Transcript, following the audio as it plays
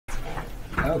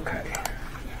Okay.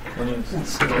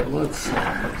 So let's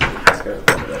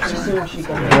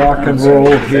rock and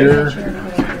roll here.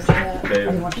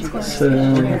 So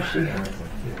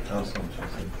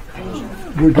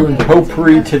we're doing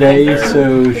potpourri today.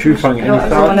 So Shufeng, any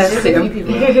thoughts?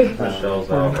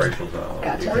 Michelle's out, Rachel's out.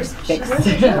 Gotcha.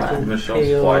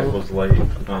 Michelle's flight was late.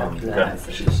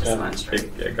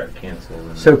 It got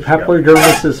canceled. So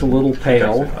papillodermis is a little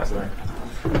pale.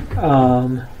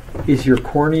 Is your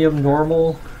corneum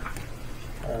normal?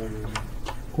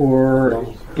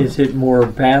 Or is it more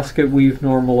basket weave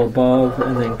normal above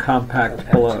and then compact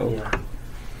below?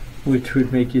 Which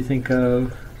would make you think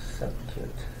of?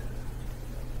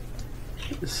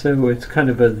 So it's kind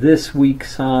of a this week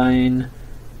sign,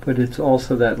 but it's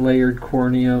also that layered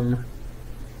corneum.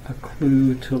 A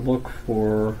clue to look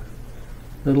for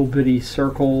little bitty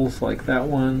circles like that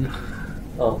one.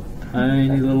 Oh.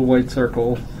 Tiny little white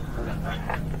circle.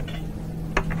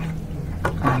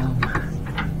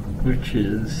 Which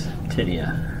is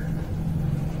tinea.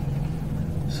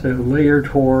 So layered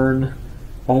horn,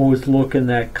 always look in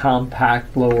that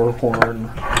compact lower horn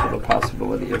for the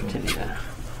possibility of tinea.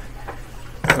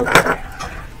 Okay.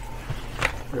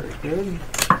 Very good.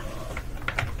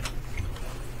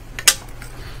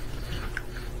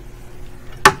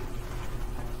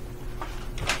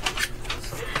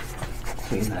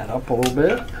 Clean that up a little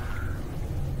bit.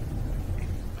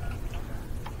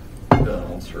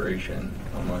 Ulceration,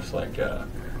 almost like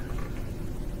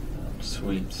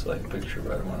sweets, like picture,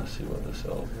 but I want to see what the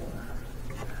cells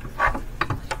are.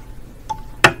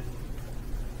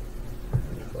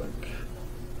 Like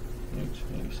nukes.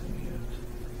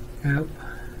 Yep.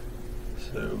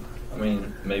 So, I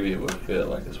mean, maybe it would fit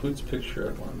like a sweets picture.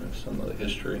 I'd want to know some of the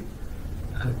history.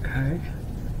 Okay.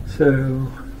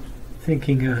 So,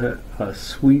 thinking a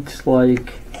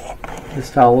sweets-like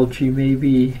histology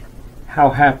maybe.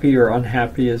 How happy or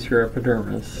unhappy is your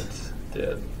epidermis? It's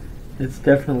dead. It's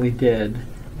definitely dead.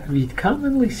 Have you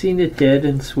commonly seen it dead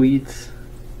in sweets?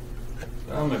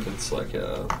 I don't know if it's like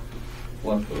a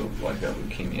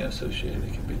leukemia associated.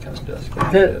 It can be kind of dusky.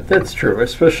 That's true,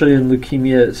 especially in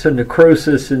leukemia. So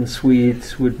necrosis in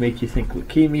sweets would make you think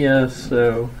leukemia.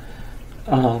 So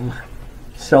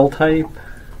cell type?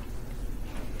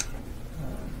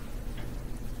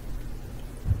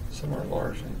 Some are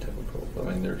large and typical. I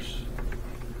mean, there's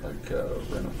like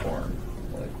reniform,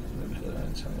 like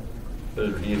and some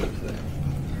those are EOs there.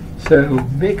 So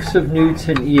mix of newts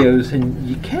and EOs, and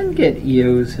you can get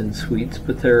EOs in sweets,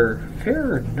 but there are a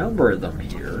fair number of them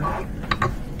here.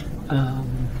 Let's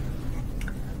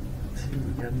see,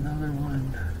 we got another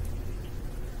one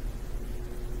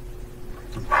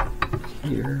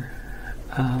here.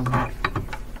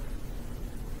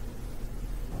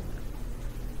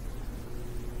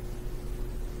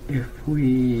 If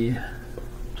we,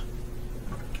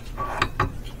 let's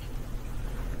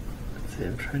see,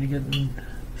 I'm trying to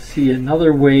see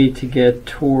another way to get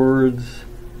towards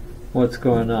what's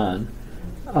going on.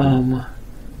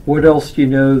 What else do you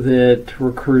know that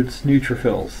recruits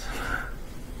neutrophils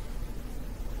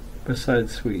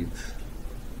besides sweets?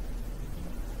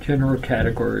 General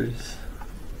categories.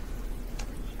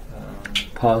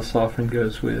 Pus often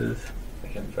goes with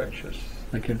Like infectious.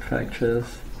 Like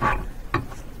infectious.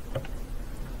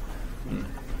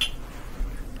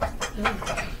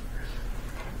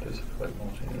 Does it like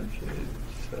multi-nucleated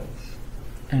cells?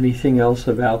 Anything else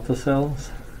about the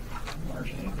cells?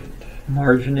 Marginated.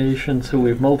 Margination. So we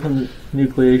have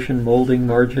multinucleation, molding,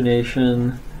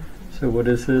 margination. So what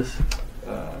is this?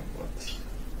 What's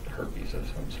herpes of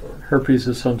some sort? Herpes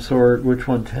of some sort. Which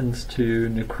one tends to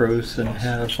necrose and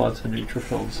have lots of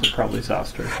neutrophils? So probably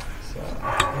zoster.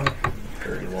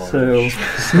 Very large. So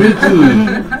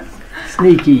sneaky.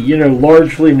 Sneaky,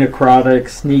 largely necrotic,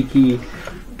 sneaky,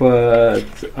 but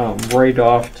right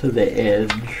off to the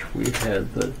edge, we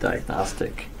had the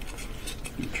diagnostic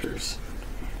features.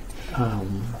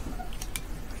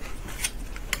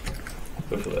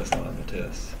 Hopefully that's not on the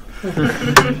test.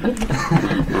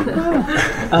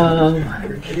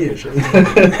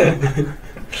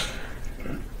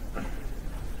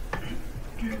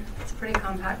 It's pretty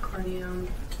compact corneum.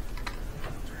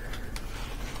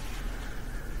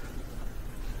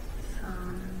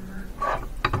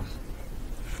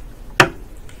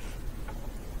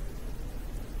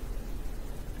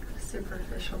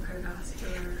 Superficial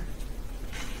perivascular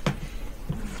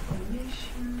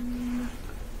inflammation.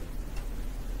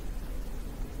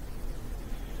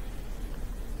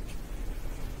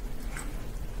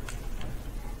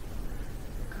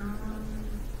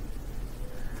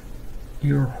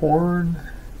 Your horn?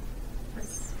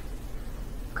 It's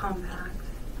compact.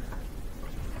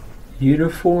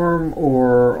 Uniform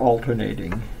or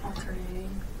alternating?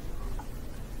 Alternating.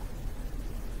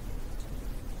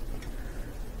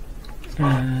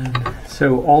 And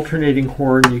so alternating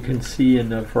horn you can see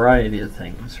in a variety of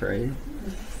things, right?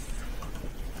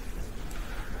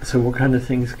 So what kind of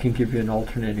things can give you an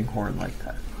alternating horn like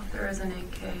that? Well, if there is an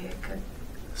AK, it could.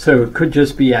 So it could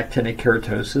just be actinic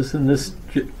keratosis, and this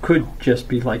could just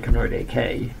be lichenoid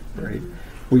AK, right?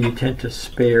 Where you tend to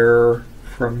spare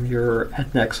from your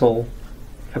adnexal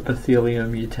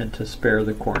epithelium, you tend to spare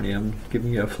the corneum,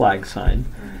 giving you a flag sign.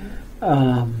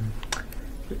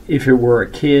 If it were a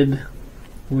kid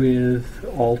with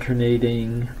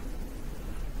alternating,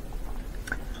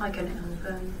 Like an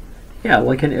elven. yeah,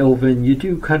 like an Ilvin, you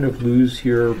do kind of lose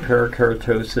your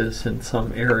parakeratosis in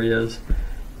some areas.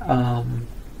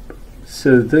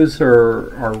 So those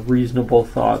are reasonable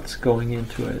thoughts going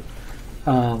into it.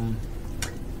 Benign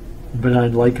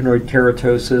lichenoid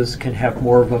keratosis can have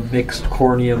more of a mixed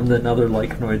corneum than other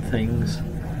lichenoid things.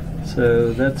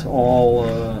 So that's all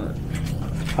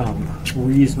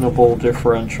reasonable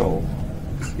differential.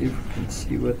 Let's see if we can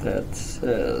see what that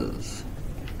says.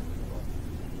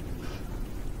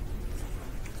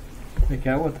 Make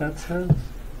out what that says?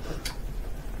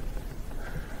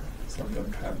 Something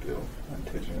papule,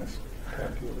 antigenous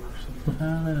papule or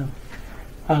something.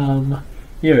 I don't know.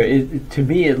 To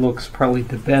me it looks probably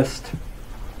the best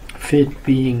fit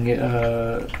being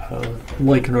a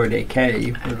lichenoid AK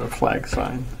with a flag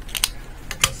sign.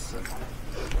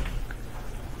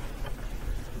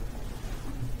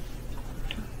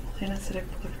 Melanocytic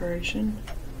proliferation.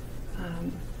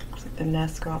 Looks like the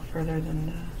nests go out further than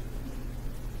the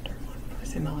dermal. I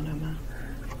say melanoma.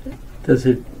 Does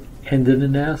it end in a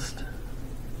nest?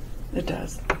 It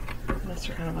does. The nests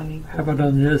are kind of unequal. How about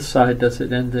on this side, does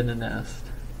it end in a nest?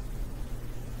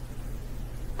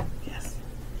 Yes.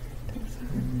 I think so.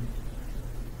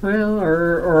 Well,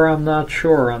 or I'm not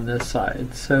sure on this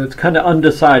side. So it's kind of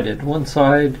undecided. One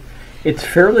side, it's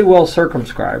fairly well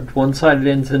circumscribed. One side it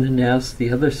ends in a nest,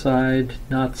 the other side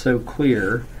not so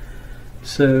clear.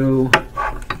 So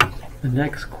the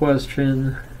next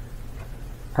question,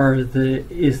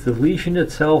 is the lesion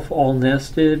itself all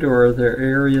nested, or are there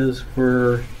areas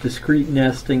where discrete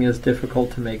nesting is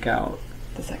difficult to make out?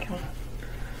 The second one.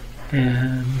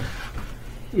 And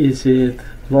is it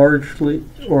largely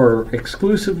or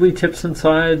exclusively tips and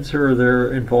sides, or are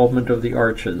there involvement of the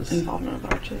arches? Involvement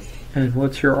of arches. And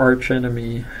what's your arch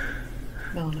enemy?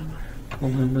 Melanoma.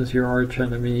 Melanoma is your arch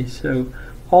enemy. So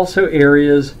also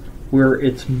areas where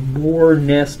it's more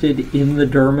nested in the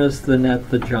dermis than at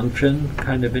the junction,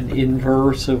 kind of an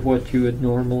inverse of what you would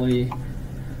normally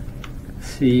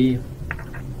see.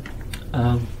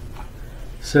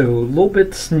 So a little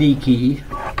bit sneaky,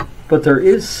 but there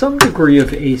is some degree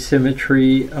of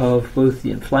asymmetry of both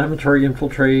the inflammatory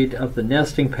infiltrate, of the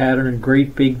nesting pattern,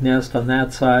 great big nest on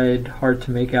that side, hard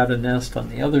to make out a nest on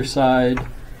the other side.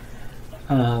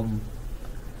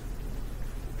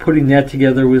 Putting that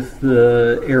together with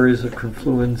the areas of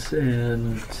confluence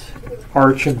and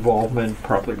arch involvement,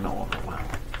 probably melanoma.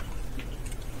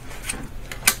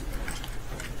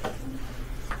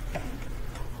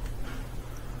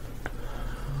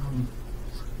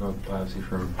 Biopsy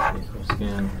from acral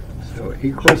skin. So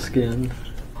acral skin.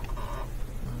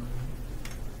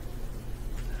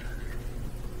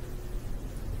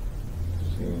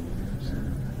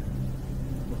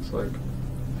 Looks like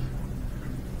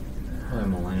probably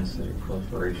melanocytic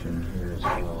proliferation here as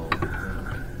well.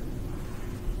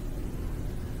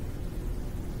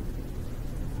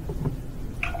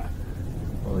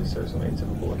 Well, at least there's some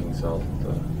atypical looking cells at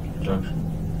the junction.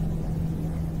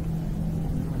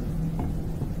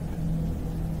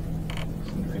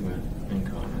 Some pigment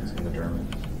incontinence in the dermis.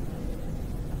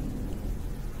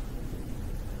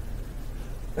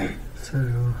 So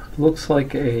looks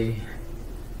like a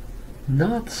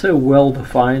not so well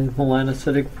defined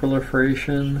melanocytic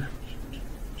proliferation.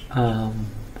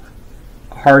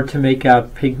 Hard to make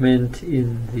out pigment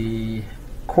in the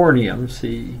corneum, so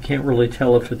you can't really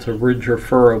tell if it's a ridge or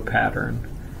furrow pattern.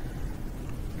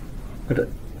 What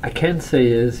I can say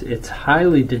is it's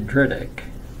highly dendritic.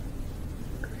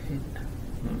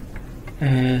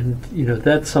 And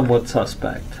that's somewhat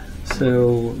suspect.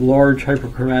 So large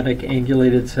hyperchromatic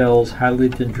angulated cells, highly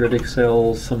dendritic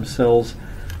cells, some cells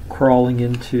crawling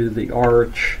into the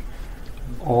arch,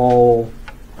 all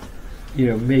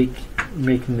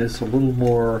making this a little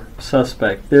more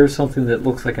suspect. There's something that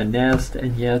looks like a nest,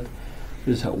 and yet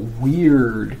there's a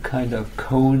weird kind of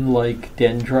cone-like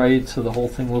dendrite, so the whole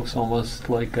thing looks almost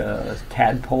like a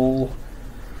tadpole.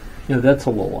 That's a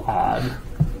little odd.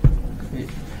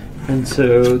 And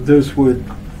so those would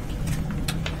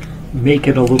make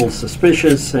it a little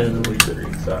suspicious, and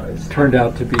Size. turned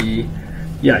out to be,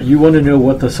 yeah, you want to know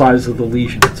what the size of the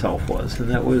lesion itself was, and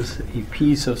that was a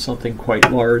piece of something quite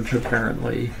large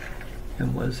apparently,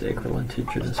 and was acral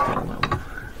lentiginous melanoma.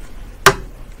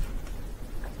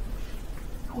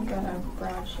 We got a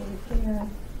broad shape here.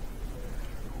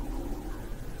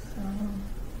 So,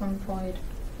 lymphoid.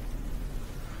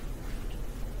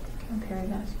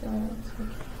 Perivascular, looks like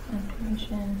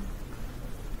inflammation.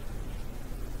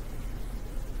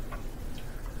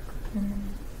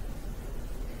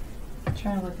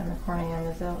 Trying to look in the cornea,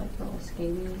 is that like little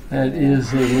scabies? That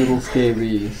is a little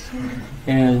scabies.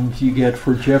 And you get,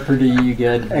 for Jeopardy, you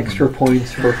get extra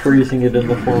points for freezing it in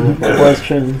the form of a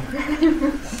question.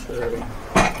 So,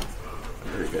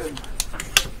 very good.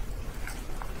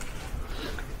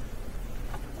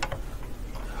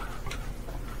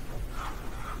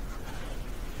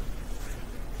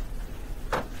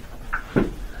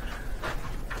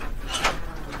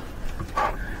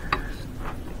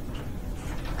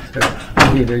 So,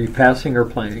 either you passing or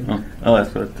playing? Oh,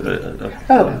 that's what.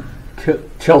 Oh,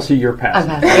 Chelsea, you're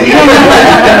passing. I'm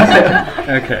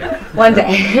passing. Okay. One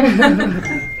day.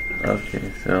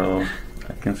 Okay, so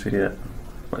I can see it.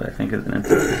 What I think is an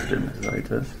interface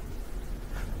dermatitis.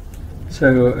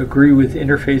 So agree with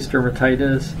interface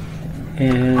dermatitis,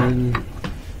 and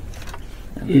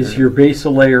is your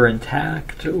basal layer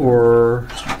intact or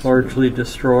largely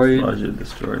destroyed? Largely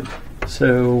destroyed.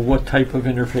 So what type of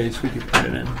interface would you put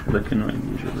it in?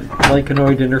 Lichenoid usually.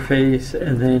 Lichenoid interface,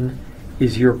 and then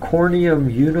is your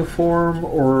corneum uniform,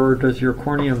 or does your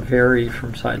corneum vary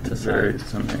from side to side? Varies,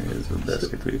 some areas with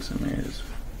vesiculated, some areas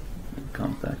with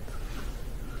contact.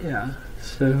 Yeah.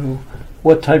 So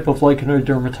what type of lichenoid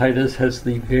dermatitis has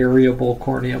the variable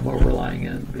corneum overlying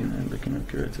it? Lichenoid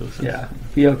keratosis. Yeah,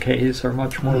 BOKs are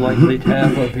much more likely to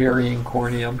have a varying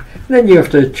corneum. Then you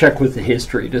have to check with the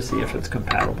history to see if it's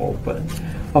compatible, but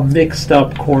a mixed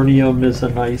up corneum is a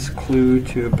nice clue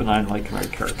to benign lichenoid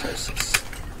keratosis.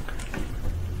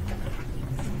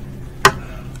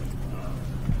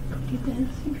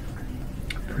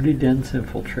 Pretty dense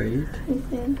infiltrate.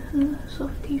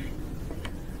 Soft tissue.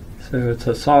 So it's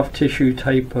a soft tissue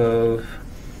type of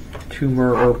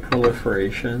tumor or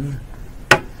proliferation.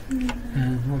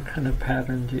 And what kind of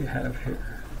pattern do you have here?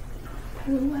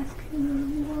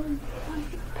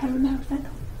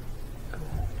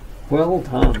 Well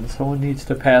done. Someone needs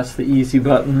to pass the easy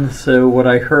button. So what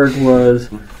I heard was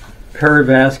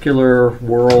perivascular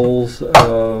whorls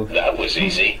of That was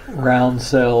easy. round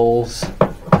cells,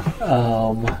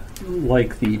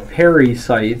 like the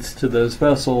pericytes to those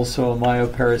vessels, so a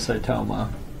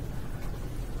myoparasitoma.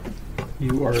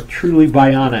 You are truly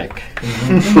bionic.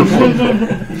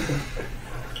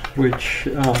 Which,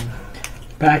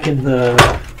 back in the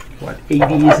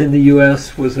 80s in the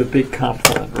U.S. was a big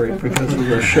compliment, right? Because of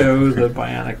the show, The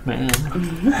Bionic Man.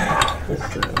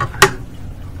 So,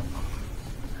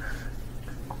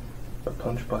 A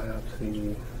punch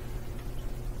biopsy.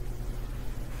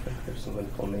 I think there's some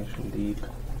inflammation deep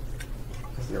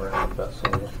around the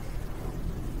vessel.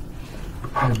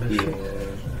 and the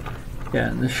yeah,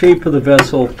 and the shape of the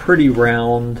vessel pretty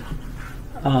round.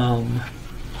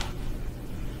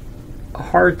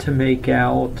 Hard to make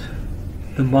out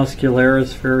the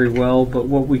muscularis very well, but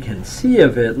what we can see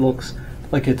of it looks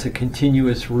like it's a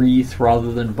continuous wreath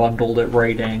rather than bundled at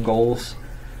right angles.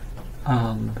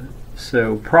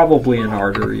 So probably an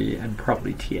artery and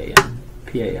probably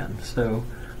PAN. So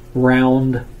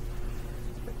round,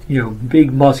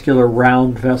 big muscular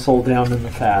round vessel down in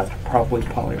the fat, probably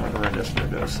polyarteritis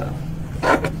nodosa.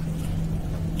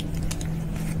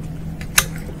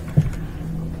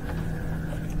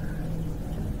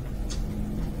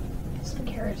 Some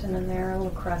keratin in there, a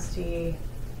little crusty.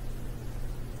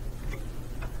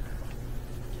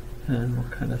 And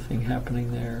what kind of thing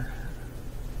happening there?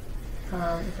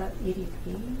 Is that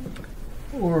EDP?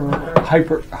 Or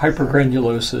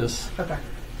hypergranulosis. Okay.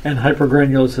 And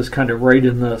hypergranulosis kind of right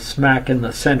in the smack in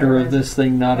the center of this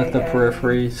thing, not at the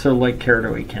periphery. So like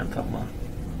keratoacanthoma.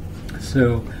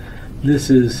 So this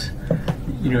is,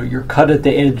 you're cut at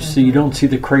the edge so you don't see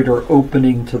the crater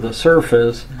opening to the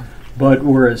surface. But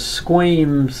whereas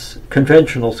squames,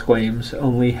 conventional squames,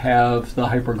 only have the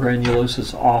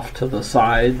hypergranulosis off to the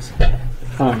sides,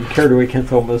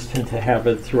 keratoacanthomas tend to have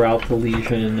it throughout the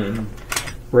lesion and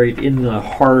right in the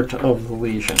heart of the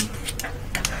lesion.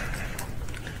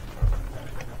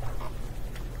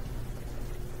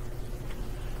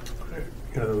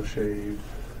 Got a little shave.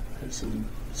 There's some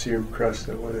serum crust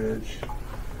at one edge.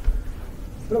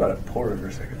 Thought about a pore for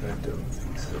a second. I don't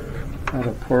think so. Out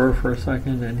of pore for a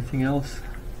second. Anything else?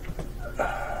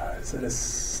 There's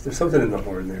something in the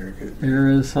horn there. There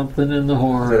is something in the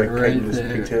horn Is that a right chitinous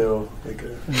there. pigtail? Like a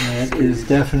That is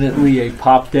definitely a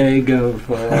popped egg of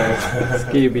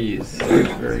scabies.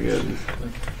 Very good.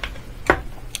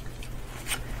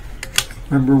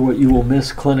 Remember, what you will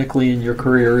miss clinically in your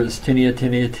career is tinea,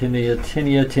 tinea, tinea,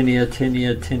 tinea, tinea,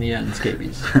 tinea, tinea, and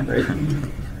scabies. Right?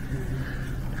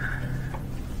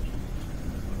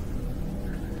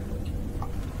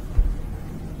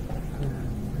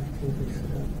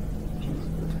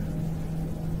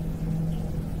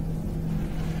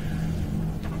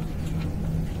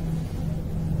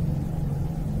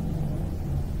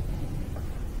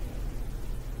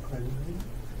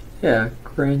 Yeah,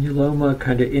 granuloma,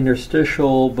 kind of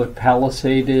interstitial but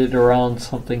palisaded around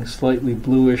something slightly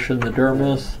bluish in the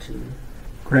dermis.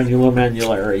 Granuloma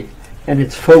annulare. And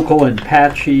it's focal and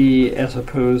patchy as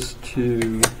opposed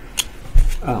to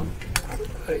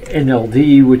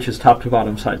NLD, which is top to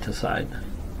bottom, side to side.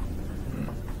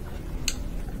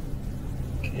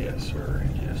 KS or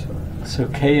angiosarc. So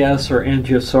KS or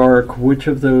angiosarc, which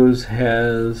of those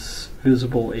has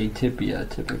visible atypia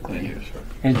typically?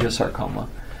 Angiosarcoma.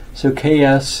 So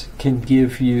KS can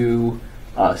give you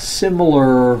a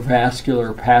similar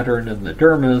vascular pattern in the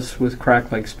dermis with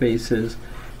crack-like spaces,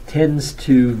 tends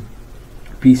to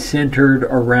be centered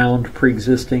around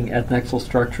pre-existing adnexal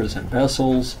structures and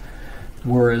vessels,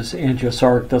 whereas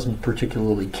angiosarc doesn't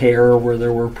particularly care where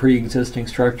there were pre-existing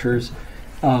structures.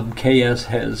 KS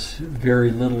has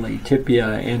very little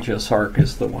atypia. Angiosarc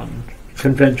is the one,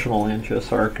 conventional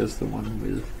angiosarc is the one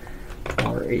with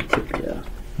more atypia.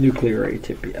 Nuclear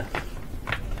atypia.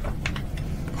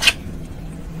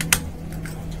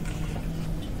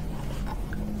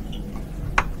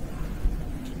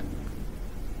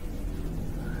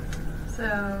 So,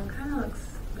 kind of looks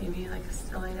maybe like a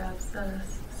stellate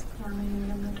abscess forming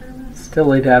in the dermis.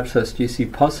 Stellate abscess, do you see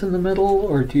pus in the middle,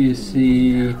 or do you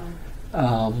see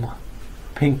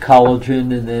pink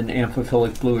collagen and then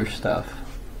amphiphilic bluish stuff?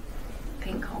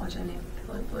 Pink collagen,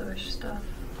 amphiphilic bluish stuff.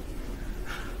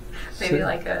 Maybe So-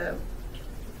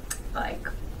 like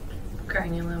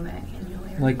granuloma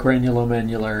annulare. Like granuloma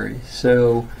annulare.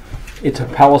 So it's a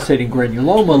palisading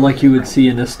granuloma like you would see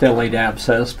in a stellate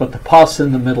abscess, but the pus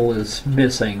in the middle is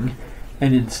missing,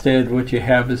 and instead what you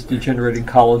have is degenerating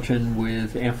collagen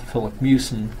with amphiphilic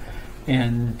mucin.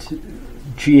 And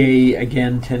GA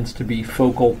again tends to be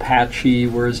focal patchy,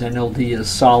 whereas NLD is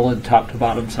solid top to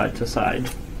bottom, side to side.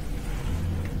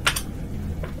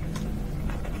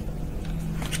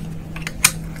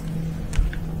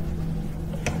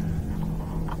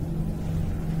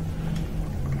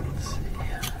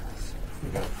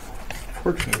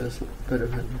 Fortunately, there's a bit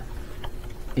of an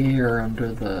air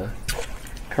under the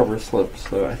cover slip,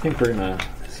 so I think we're going to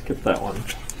skip that one.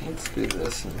 Let's do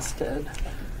this instead.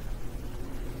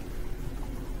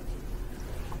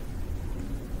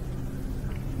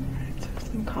 So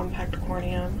some compact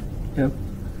corneum. Yep.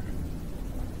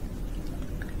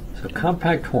 So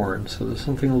compact horn, so there's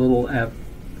something a little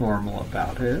abnormal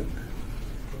about it.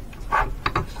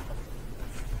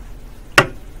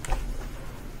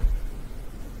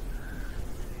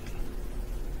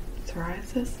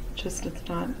 Psoriasis, just it's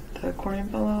not the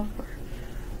corneum fell off, or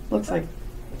looks like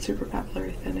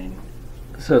suprapapillary thinning.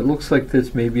 So it looks like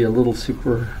there's maybe a little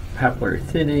suprapapillary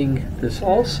thinning. There's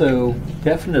also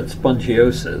definite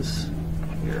spongiosis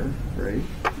here, right?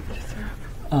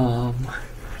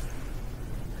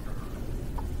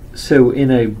 So in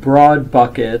a broad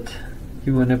bucket,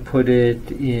 you want to put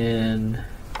it in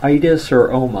itis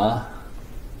or oma.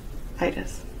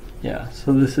 Itis. Yeah,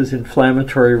 so this is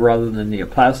inflammatory rather than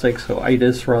neoplastic, so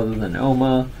itis rather than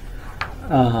oma.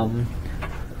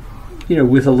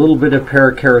 With a little bit of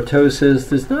parakeratosis,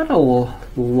 there's not a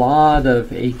lot of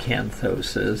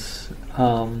acanthosis,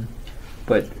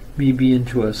 but maybe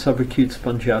into a subacute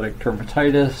spongiotic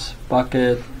dermatitis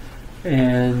bucket.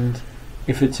 And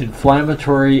if it's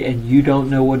inflammatory and you don't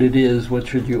know what it is, what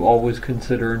should you always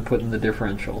consider and put in the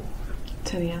differential?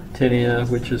 Tinea. Tinea,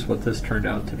 which is what this turned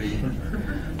out to be.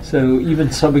 So even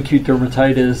subacute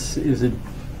dermatitis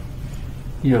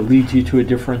leads you to a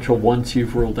differential once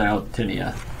you've ruled out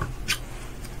tinea.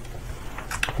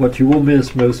 What you will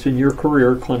miss most in your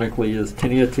career clinically is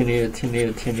tinea, tinea,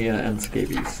 tinea, tinea, and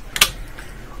scabies.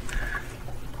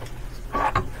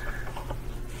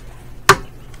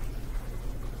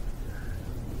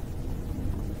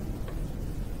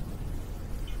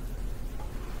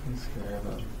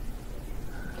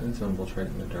 Doing some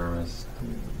infiltrating the dermis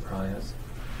probably has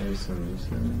maybe some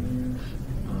mucin in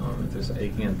there. If there's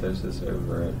acanthosis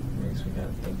over it, makes me kind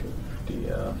of think of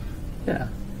DF. Yeah,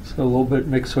 so a little bit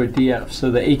myxoid DF. So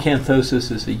the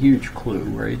acanthosis is a huge clue,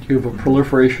 right? You have a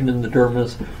proliferation in the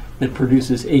dermis, It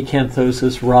produces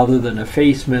acanthosis rather than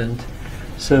effacement.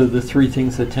 So the three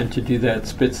things that tend to do that: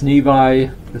 Spitz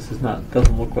nevi. This is not,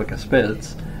 doesn't look like a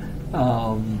Spitz.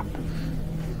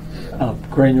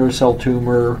 Granular cell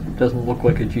tumor, doesn't look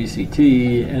like a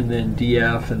GCT, and then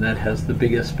DF, and that has the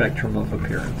biggest spectrum of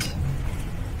appearance.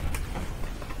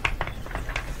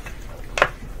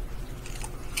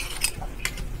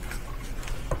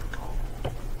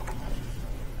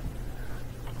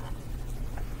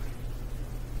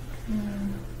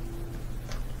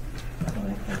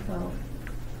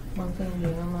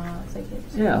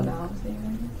 Yeah.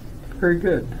 Very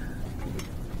good.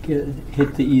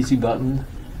 Hit the easy button.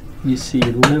 You see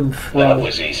lymph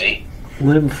rather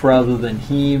than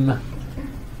heme.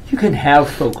 You can have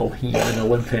focal heme in a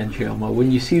lymphangioma.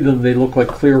 When you see them, they look like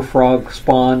clear frog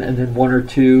spawn, and then one or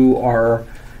two are,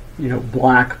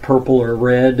 black, purple, or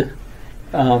red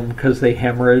because they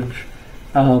hemorrhage.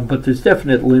 But there's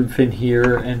definite lymph in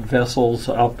here and vessels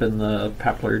up in the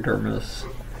papillary dermis.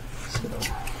 So,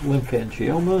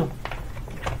 lymphangioma.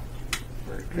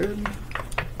 Very good.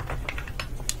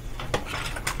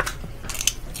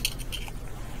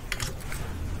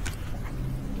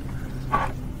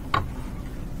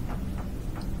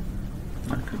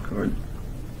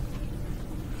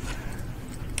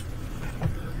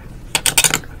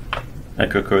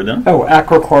 Acrocordon? Oh,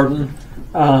 acrocordon.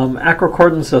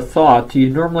 Acrocordon's a thought. Do you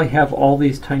normally have all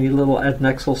these tiny little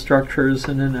adnexal structures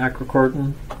in an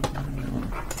acrocordon?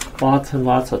 Lots and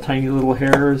lots of tiny little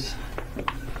hairs,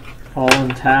 all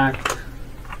intact.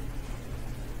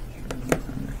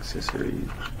 Accessory.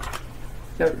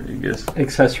 Yep. Tragus.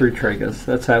 Accessory tragus.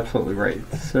 That's absolutely right.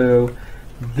 So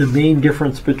the main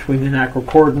difference between an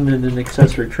acrocordon and an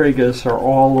accessory tragus are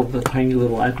all of the tiny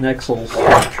little adnexal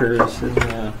structures in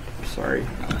the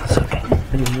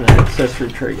in the accessory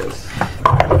tragus.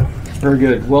 Very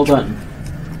good. Well done.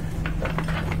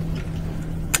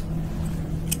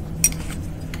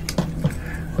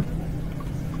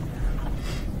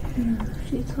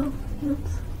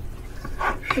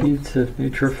 Sheets of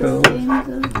neutrophils.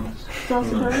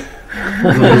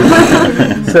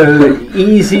 So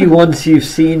easy once you've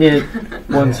seen it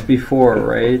once before,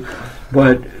 right?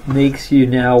 But makes you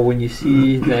now, when you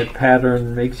see that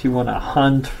pattern, makes you want to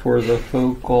hunt for the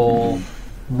focal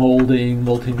molding,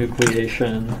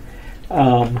 multinucleation.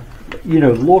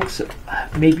 Looks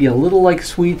maybe a little like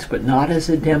sweets, but not as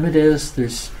edematous.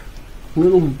 There's a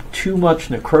little too much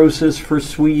necrosis for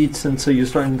sweets, and so you're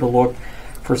starting to look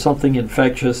for something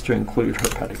infectious to include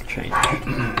herpetic change.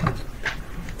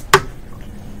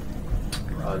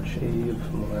 Broad shave,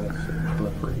 melanocyte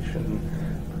proliferation,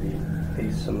 pretty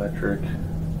asymmetric.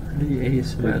 Pretty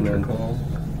asymmetrical.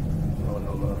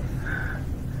 Melanoma.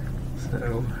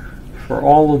 So, for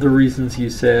all of the reasons you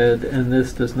said, and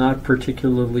this does not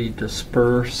particularly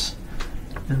disperse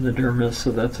in the dermis,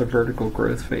 so that's a vertical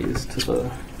growth phase to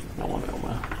the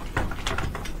melanoma.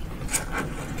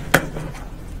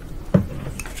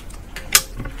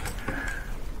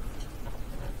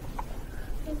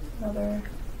 Another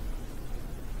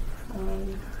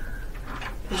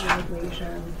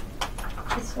visualization.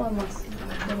 This one looks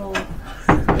a little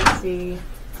spitzy.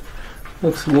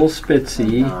 Looks a little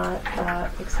spitzy. I'm not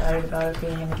that excited about it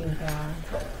being anything bad.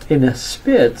 In a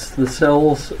Spitz, the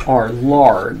cells are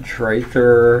large, right?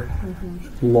 They're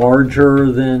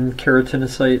larger than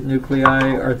keratinocyte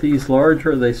nuclei. Are these large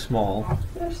or are they small?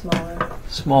 They're smaller.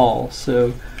 Small.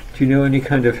 So, do you know any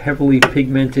kind of heavily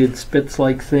pigmented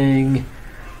Spitz-like thing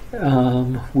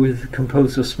with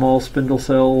composed of small spindle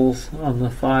cells on the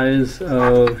thighs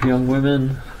of young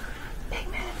women?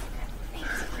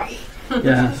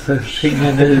 Yeah, so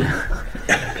pigmented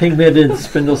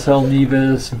spindle cell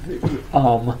nevus.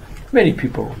 Many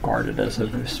people regard it as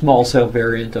a small cell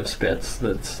variant of Spitz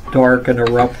that's dark and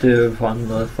eruptive on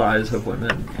the thighs of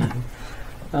women.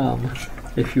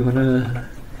 If you want to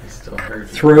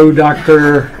throw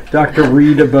Dr.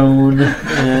 Reed a bone,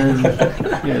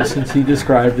 and since he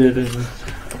described it, and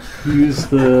use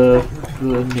the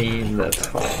name, that's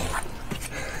fine.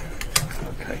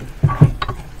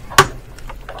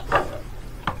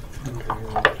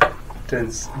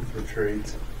 Dense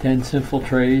infiltrate. Dense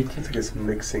infiltrate. I think it's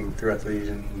mixing throughout the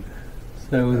lesion.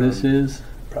 So this is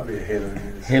probably a halo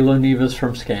nevus. Halo nevus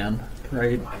from scan,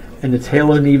 right? And it's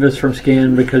halo nevus from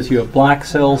scan because you have black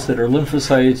cells that are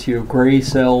lymphocytes, you have gray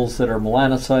cells that are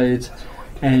melanocytes,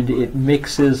 and it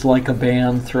mixes like a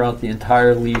band throughout the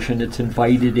entire lesion. It's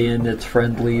invited in, it's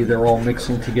friendly, they're all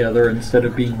mixing together instead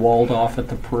of being walled off at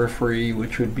the periphery,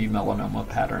 which would be melanoma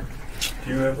pattern.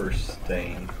 Do you ever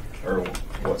stain or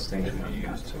what stain do you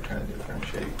use to kind of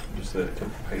differentiate just the typical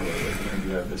halo? Like,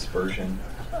 you have dispersion.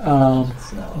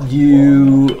 It's not like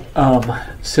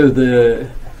So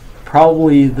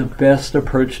probably the best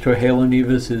approach to a halo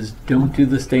nevus is don't do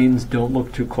the stains, don't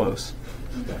look too close.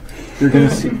 You're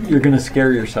gonna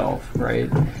scare yourself, right?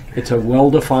 It's a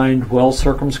well-defined,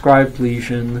 well-circumscribed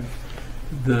lesion.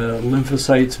 The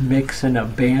lymphocytes mix in a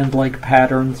band-like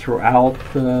pattern throughout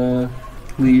the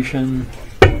lesion.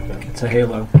 It's a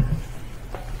halo.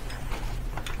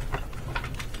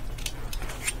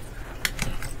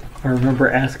 I remember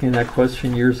asking that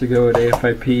question years ago at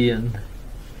AFIP, and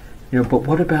but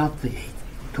what about the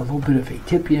little bit of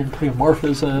atypia and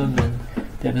pleomorphism? And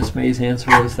Dennis May's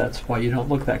answer is that's why you don't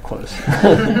look that close,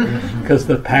 because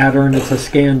the pattern, it's a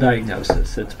scan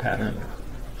diagnosis. It's pattern.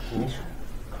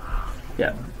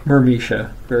 Yeah,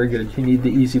 Myrmecia, very good. You need the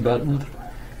easy button.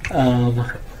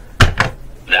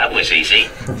 That was easy.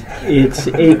 It's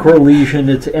acrolesion,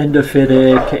 it's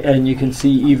endophytic, and you can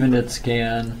see even at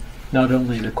scan not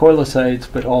only the coilocytes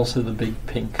but also the big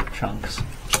pink chunks.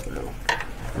 So,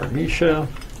 Myrmecia.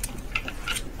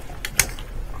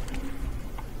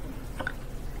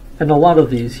 And a lot of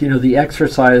these, the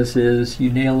exercise is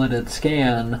you nail it at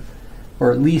scan,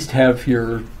 or at least have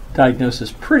your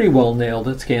diagnosis pretty well nailed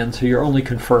at scan, so you're only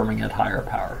confirming at higher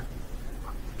power.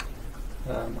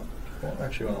 I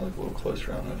actually want to look a little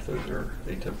closer on if those are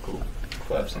atypical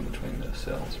clefts in between the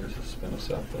cells or is it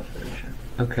spinosal perforation.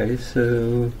 Okay,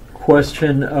 so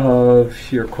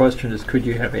your question is, could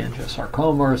you have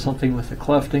angiosarcoma or something with a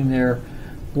clefting there?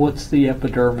 What's the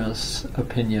epidermis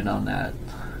opinion on that?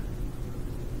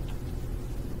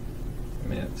 I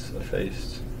mean, it's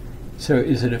effaced. So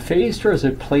is it effaced or is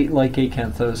it plate-like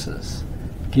acanthosis,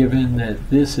 given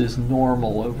that this is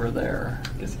normal over there?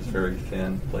 I guess it's very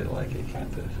thin, plate-like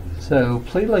acanthosis. So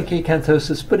plate-like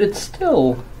acanthosis, but it's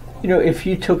still, if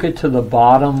you took it to the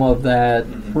bottom of that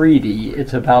 3D,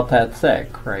 it's about that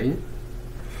thick, right?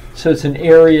 So it's an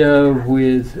area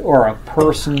or a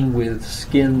person with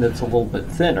skin that's a little bit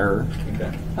thinner.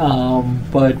 Okay.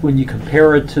 But when you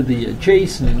compare it to the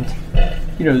adjacent,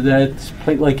 that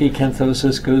plate-like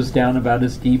acanthosis goes down about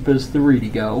as deep as the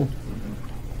retigo.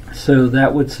 So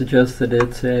that would suggest that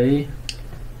it's a...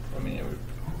 I mean,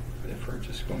 if we're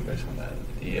just going based on that,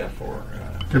 EF or...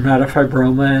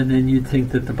 dermatofibroma, and then you'd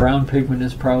think that the brown pigment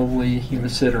is probably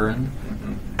hemosiderin.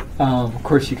 Of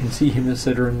course, you can see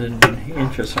hemosiderin in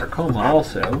angiosarcoma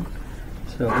also.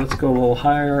 So let's go a little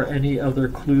higher. Any other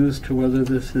clues to whether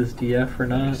this is DF or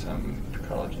not? Some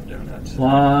collagen donuts.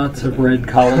 Lots of red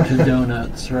collagen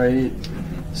donuts, right?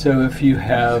 So if you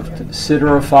have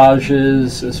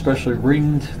siderophages, especially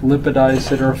ringed lipidized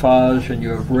siderophage, and you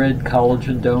have red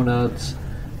collagen donuts,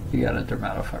 you got a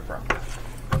dermatofibroma.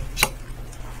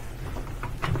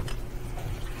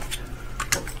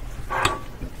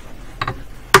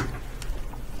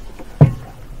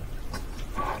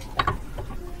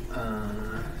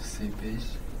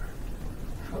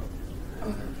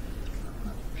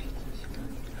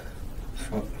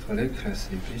 Follicular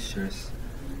sebaceous.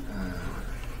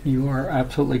 You are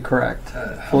absolutely correct.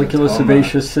 Follicular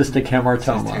sebaceous cystic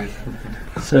hamartoma.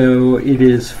 So it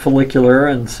is follicular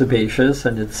and sebaceous,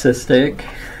 and it's cystic.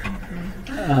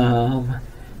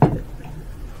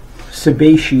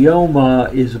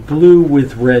 Sebaceoma is blue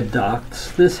with red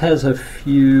ducts. This has a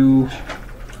few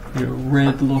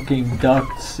red-looking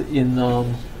ducts in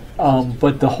them,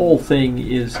 but the whole thing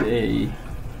is a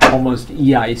almost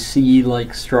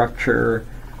EIC-like structure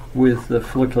with the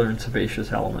follicular and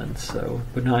sebaceous elements. So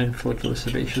benign follicular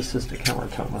sebaceous cystic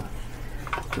hamartoma.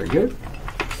 Very good.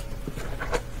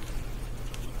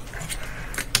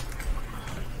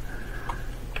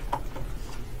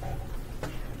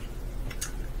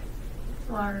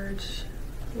 Large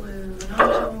blue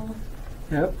nodule.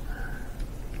 Yep.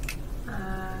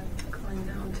 Going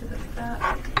down to the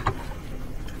fat.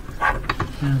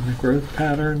 And the growth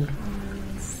pattern.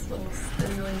 And this little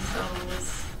spindly cells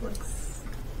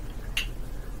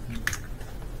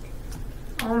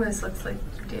almost looks like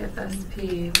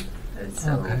DFSP, but it's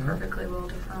still perfectly well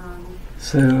defined.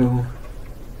 So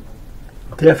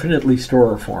definitely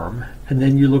storiform. And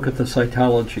then you look at the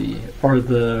cytology. Are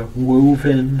the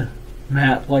woven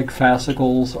mat-like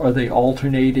fascicles, are they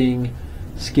alternating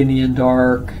skinny and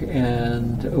dark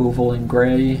and oval and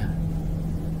gray?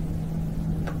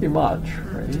 Pretty much,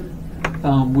 right?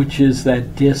 Which is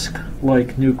that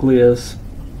disc-like nucleus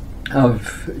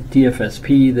of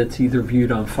DFSP that's either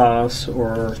viewed on face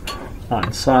or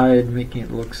on side, making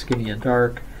it look skinny and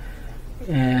dark.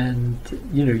 And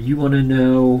you want to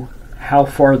know how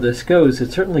far this goes.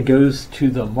 It certainly goes to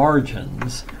the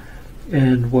margins.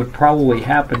 And what probably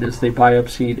happened is they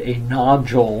biopsied a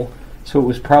nodule, so it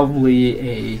was probably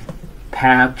a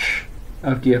patch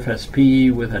of DFSP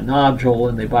with a nodule,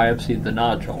 and they biopsied the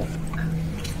nodule.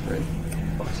 Right.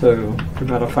 So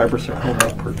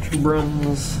dermatofibrosarcoma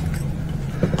protuberans.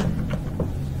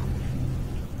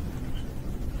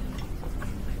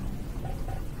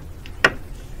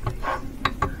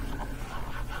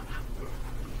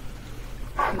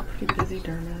 Pretty busy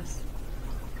dermis.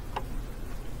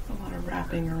 A lot of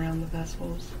wrapping around the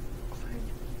vessels.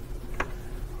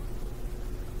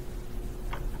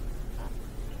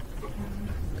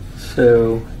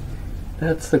 So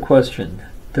that's the question.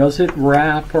 Does it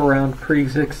wrap around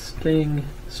pre-existing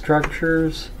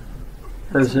structures,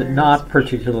 or is it not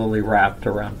particularly wrapped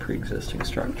around pre-existing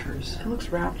structures? It looks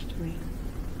wrapped to me,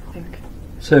 I think.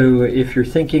 So if you're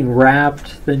thinking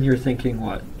wrapped, then you're thinking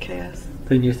what? KS.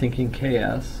 Then you're thinking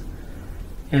KS.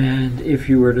 And if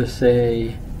you were to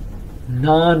say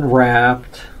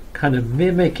non-wrapped, kind of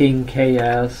mimicking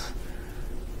KS,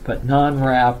 but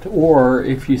non-wrapped, or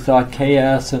if you thought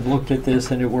KS and looked at this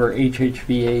and it were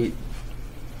HHV8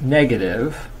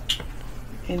 negative,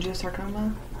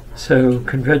 Angiosarcoma? so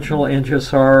conventional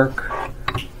angiosarc,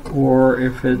 or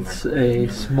if it's a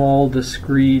small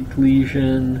discrete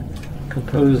lesion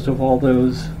composed of all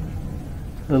those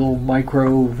little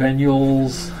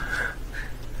microvenules.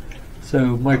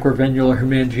 So microvenular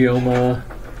hemangioma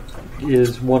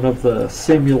is one of the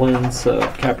simulants of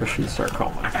Kaposi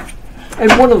sarcoma.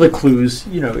 And one of the clues,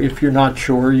 you know, if you're not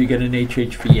sure, you get an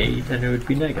HHV8 and it would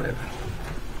be negative.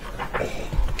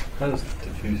 How does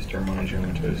diffuse dermal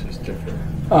angiomatosis differ?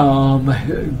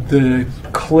 The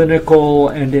clinical,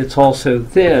 and it's also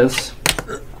this,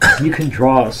 you can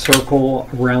draw a circle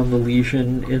around the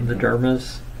lesion in the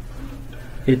dermis.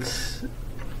 It's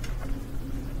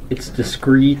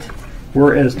discrete,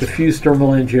 whereas diffuse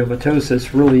dermal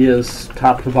angiomatosis really is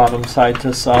top to bottom, side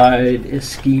to side,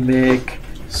 ischemic,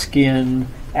 skin,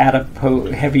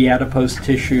 heavy adipose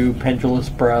tissue, pendulous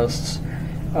breasts,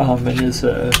 and is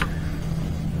a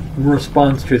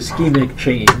response to ischemic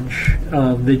change.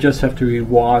 They just have to be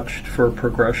watched for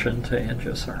progression to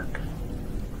angiosarc.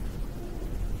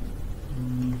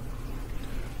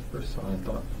 First I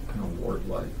thought kind of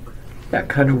wart-like. Yeah,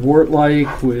 kind of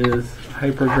wart-like with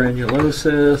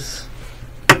hypergranulosis.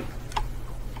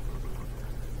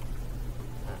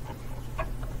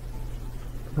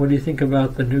 What do you think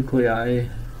about the nuclei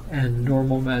and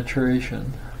normal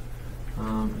maturation?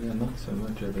 Yeah, not so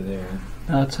much over there.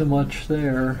 Not so much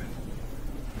there.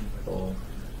 Full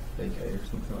AK or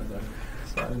something like that.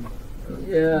 Side.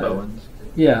 Yeah. Bowens.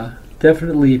 Yeah,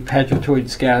 definitely pagetoid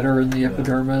scatter in the Yeah.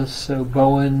 epidermis, so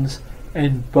Bowens.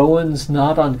 And Bowens,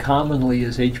 not uncommonly,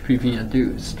 is HPV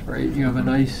induced, right? You have a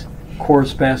nice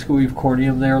coarse basket weave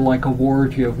corneum there, like a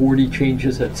wart. You have warty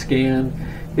changes at scan.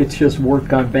 It's just wart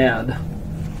gone bad,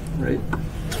 right?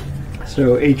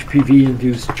 So HPV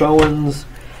induced Bowens,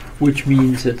 which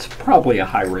means it's probably a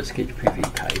high risk HPV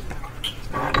type.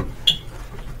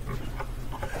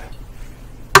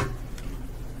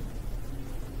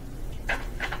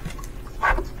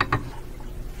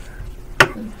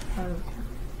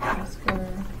 Vascular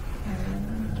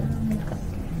dermis,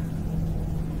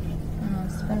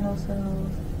 spindle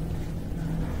cells.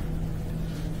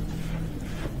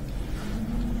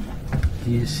 Do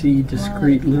you see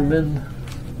discrete lumen?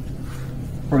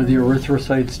 Or the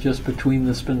erythrocytes just between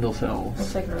the spindle cells?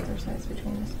 Looks like erythrocytes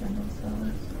between the spindle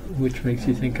cells. Which makes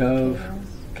you think of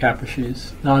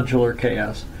Kaposi's nodular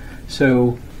KS.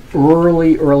 So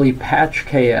early patch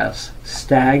KS,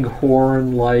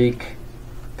 staghorn-like,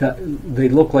 they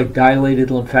look like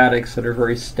dilated lymphatics that are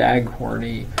very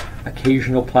staghorny,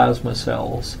 occasional plasma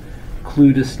cells,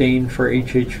 clue to stain for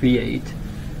HHV8.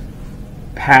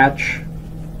 Patch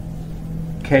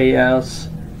KS,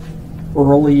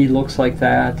 early looks like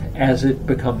that. As it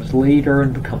becomes later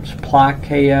and becomes plaque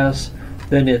KS,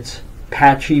 then it's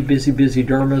patchy, busy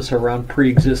dermis around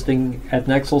pre-existing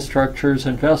adnexal structures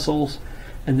and vessels.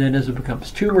 And then as it becomes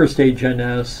tumor stage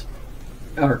NS,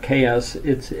 or KS,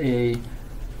 it's a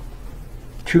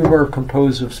tumor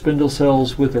composed of spindle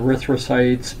cells with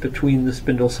erythrocytes between the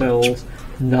spindle cells,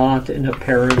 not an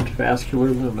apparent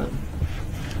vascular lumen.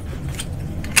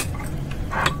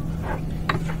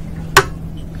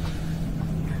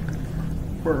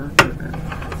 We're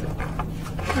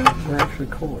actually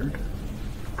colored.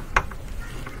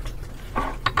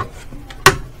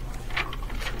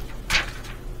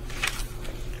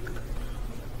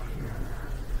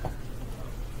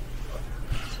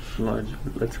 Large,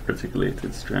 let's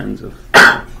reticulated strands of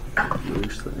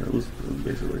bluish cells,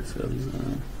 basically cells.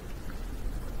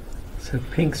 So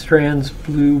pink strands,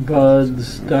 blue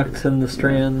buds, ducts in the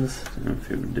strands.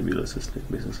 Infundibulous cystic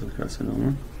basal cell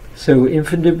carcinoma. So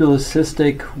infundibulous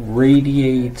cystic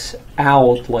radiates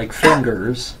out like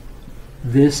fingers.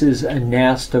 This is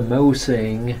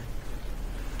anastomosing.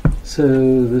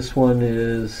 So this one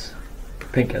is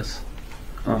pincus.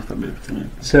 Oh, that'd be it.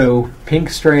 So pink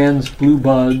strands, blue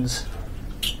buds,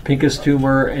 pincus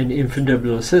tumor, and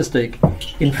infundibulous cystic.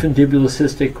 Infundibulous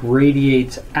cystic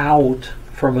radiates out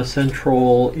from a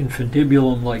central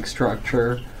infundibulum-like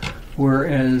structure,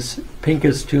 whereas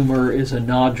pincus tumor is a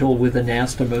nodule with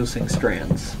anastomosing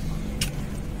strands.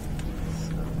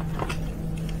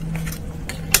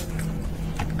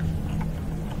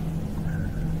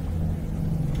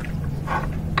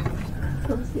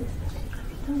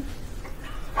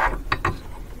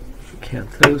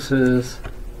 Acanthosis,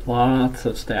 lots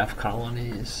of staph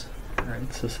colonies.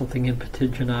 Right, so something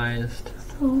impetiginized.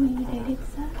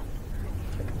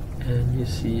 And you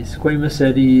see squamous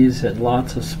eddies and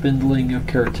lots of spindling of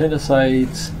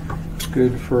keratinocytes.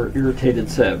 Good for irritated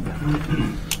seb.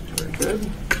 Very good.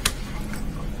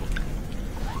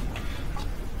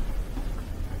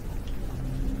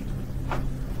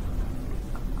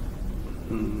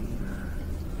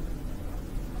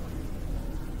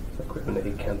 Like we have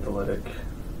an acantholytic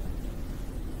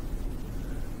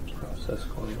process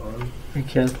going on.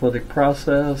 Acantholytic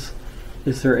process.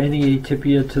 Is there any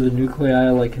atypia to the nuclei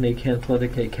like an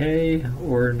acantholytic AK,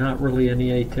 or not really any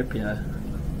atypia?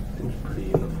 Seems pretty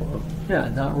uniform. Yeah,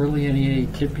 not really any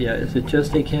atypia. Is it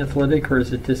just acantholytic or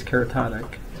is it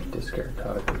dyskeratotic?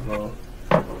 Dyskeratotic as well.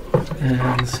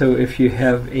 And so if you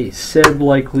have a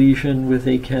SEB-like lesion with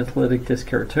acantholytic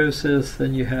dyskeratosis,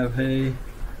 then you have a...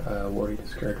 warty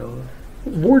dyskeratoma.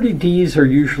 Warty Ds are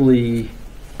usually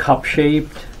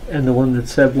cup-shaped, and the one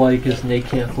that's SEB-like is an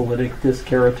acantholytic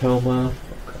dyskeratoma.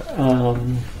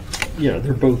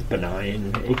 They're both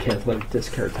benign acantholytic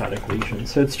dyskeratotic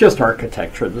lesions. So it's just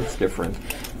architecture that's different.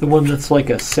 The one that's like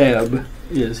a SEB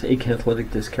is acantholytic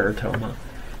dyskeratoma,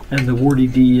 and the warty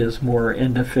D is more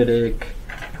endophytic,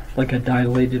 like a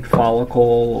dilated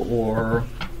follicle or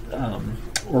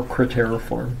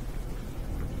crateriform.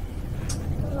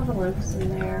 A lot of lymphs in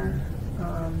there.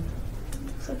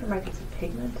 Looks like there might be some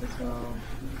pigment as well.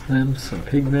 Lymph, some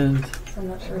pigment. So I'm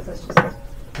not sure if that's just.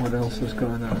 What else is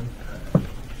going on?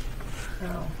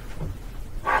 Oh.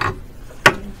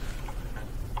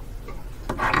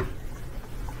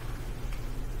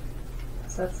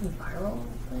 So that's some viral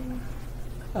thing?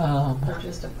 Or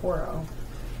just a poro?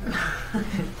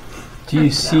 Do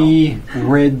you see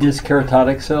red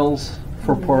dyskeratotic cells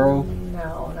for poro?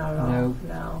 No, not at all. No.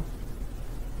 No.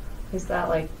 Is that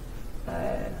like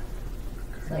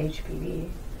it's not HPV?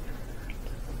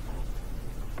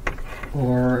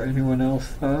 Or anyone else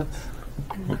thoughts?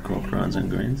 Or corporons and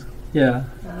grains. Yeah.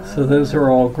 So those are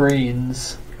all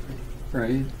grains,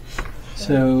 right?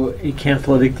 So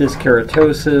acantholytic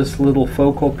dyskeratosis, little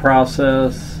focal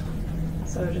process.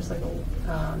 So just like a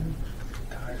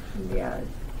yeah.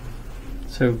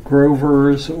 So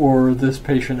Grover's, or this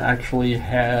patient actually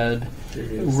had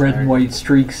red and white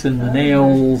streaks in the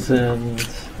nails and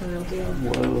The real deal.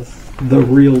 was the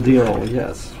real deal,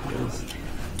 yes.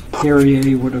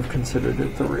 Carrier would have considered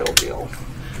it the real deal.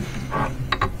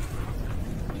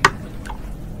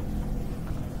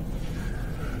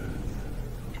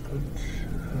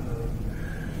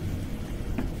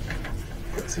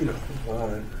 I've seen a whole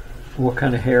lot. What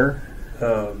kind of hair?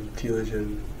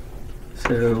 Telogen.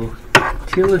 So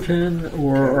telogen,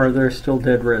 or are there still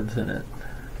dead reds in it?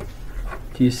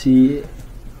 Do you see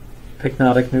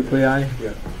pycnotic nuclei?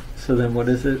 Yeah. So then what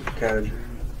is it? Catagen.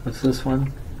 What's this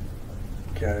one?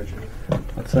 Catagen.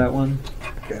 What's that one?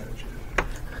 Catagen.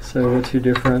 So what's your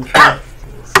differential?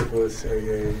 Syphilis,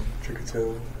 AA,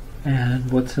 trichotillum.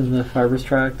 And what's in the fibrous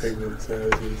tracts? Pigment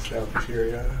says is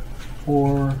alphaceria.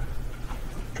 Or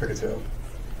Trichotillum.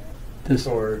 does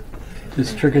Or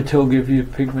trichotil give you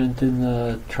pigment in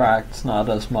the tracts? Not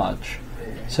as much.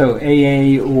 So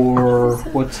AA, or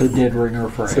what's a dead ringer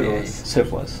for AA? Syphilis.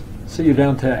 Syphilis. So you're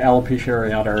down to alopecia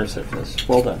areata or syphilis.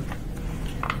 Well done.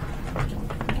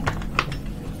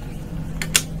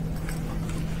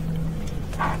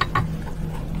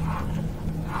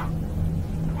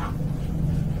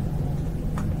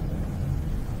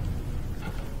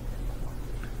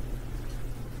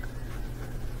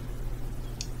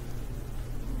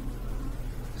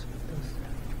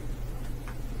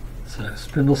 So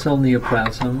spindle cell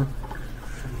neoplasm.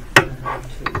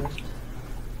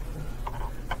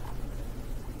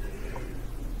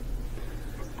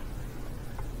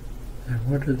 And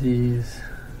what are these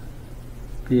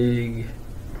big,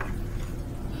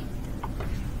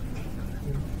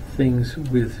 things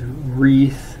with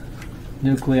wreath,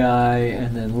 nuclei,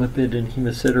 and then lipid and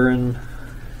hemosiderin.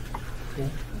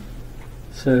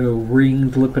 So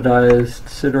ringed lipidized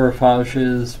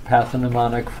siderophages,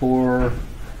 pathognomonic for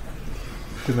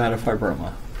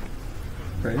dermatofibroma.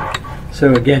 Right?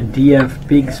 So again, DF,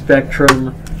 big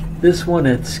spectrum. This one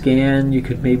at scan, you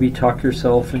could maybe talk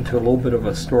yourself into a little bit of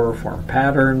a storiform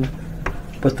pattern,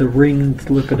 but the ringed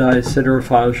lipidized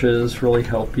siderophages really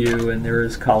help you, and there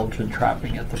is collagen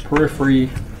trapping at the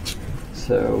periphery.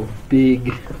 So big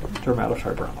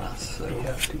dermatofibroma. So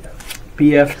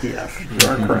BFDF, you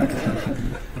are correct.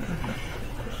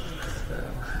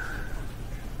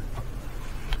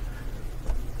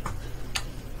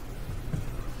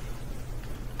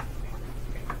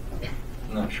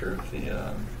 I'm not sure if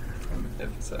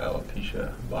it's an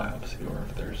alopecia biopsy or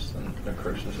if there's some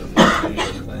necrosis of the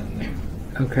sebaceous gland there.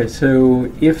 Okay, so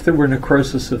if there were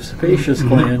necrosis of sebaceous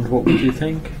gland, what would you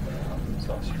think?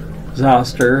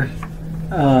 Zoster.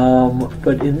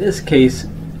 But in this case,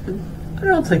 I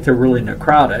don't think they're really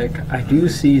necrotic. I do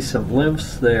see some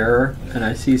lymphs there, and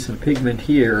I see some pigment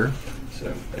here.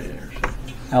 So,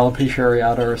 Alopecia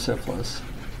areata or syphilis.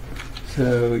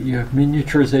 So you have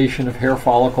miniaturization of hair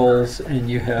follicles, and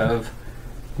you have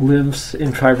lymphs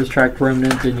in fibrous tract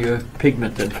remnant, and you have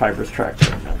pigment in fibrous tract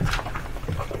remnant.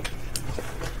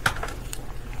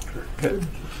 Good.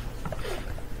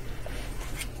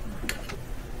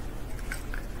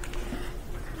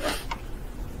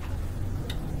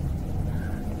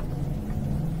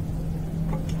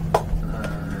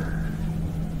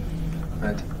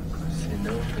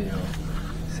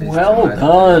 Well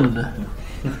done.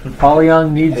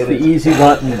 Polyong needs the easy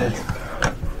button.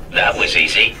 That was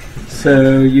easy.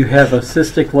 So you have a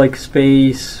cystic-like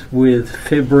space with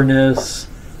fibrinous,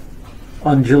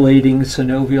 undulating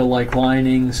synovial-like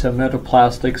lining, so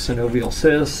metaplastic synovial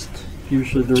cyst,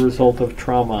 usually the result of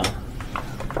trauma.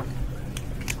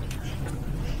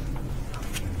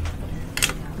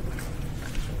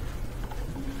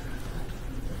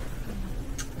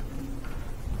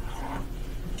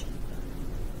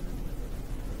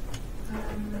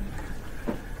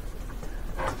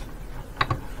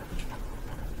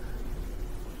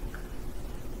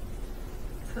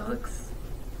 So it looks,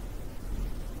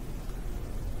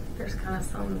 there's kind of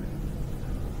some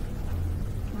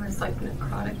almost like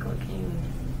necrotic looking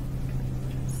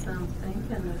something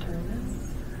in the dermis.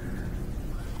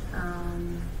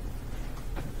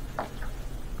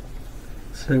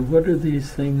 So what are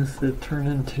these things that turn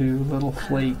into little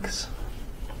flakes?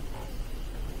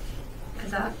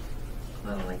 Is that a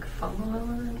little like fungal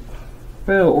element?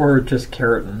 Well, or just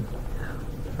keratin,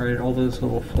 right? All those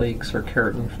little flakes are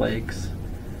keratin flakes.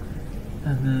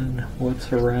 And then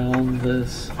what's around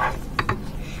this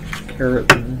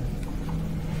keratin?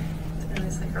 And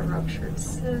it's like a ruptured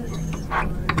cyst. Or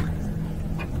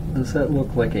Does that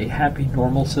look like a happy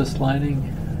normal cyst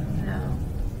lining? no.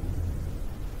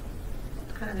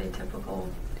 It's kind of atypical.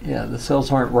 Yeah, the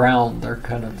cells aren't round.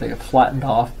 They have flattened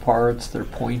off parts. They're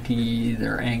pointy.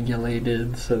 They're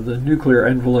angulated. So the nuclear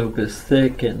envelope is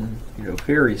thick and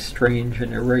very strange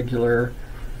and irregular.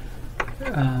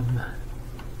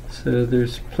 So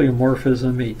there's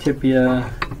pleomorphism, atypia.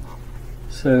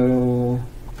 So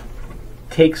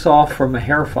takes off from a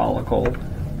hair follicle,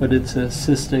 but it's a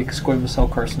cystic squamous cell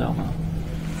carcinoma.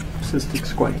 Cystic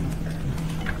squame.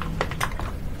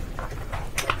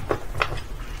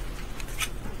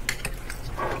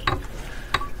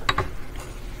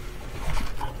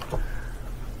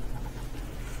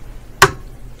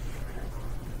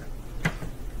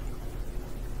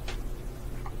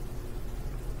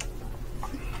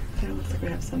 It looks like we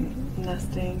have some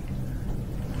nesting.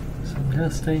 Some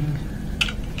nesting.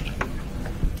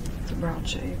 It's a broad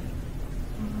shave.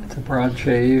 It's a broad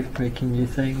shave, making you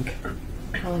think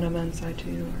Melanoma in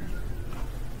situ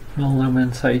or melanoma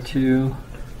in situ.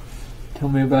 Tell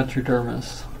me about your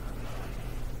dermis.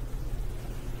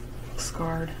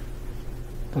 scarred.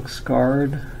 Looks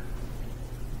scarred.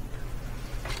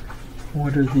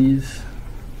 What are these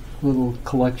little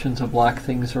collections of black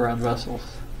things around vessels?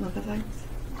 Lymphocytes.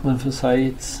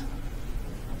 Lymphocytes.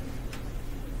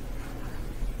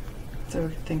 So we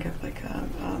could think of like a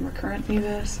recurrent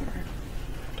nevus or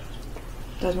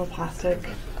desmoplastic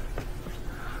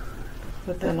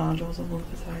with the nodules of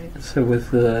lymphocytes. So with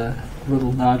the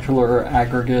little nodular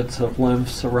aggregates of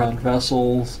lymphs around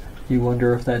vessels, you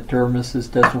wonder if that dermis is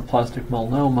desmoplastic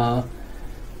melanoma.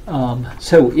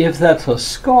 So if that's a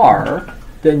scar,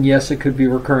 then yes, it could be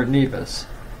recurrent nevus.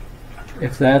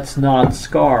 If that's not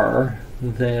scar,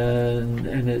 then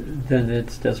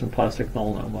it's desmoplastic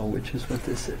melanoma, which is what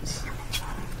this is.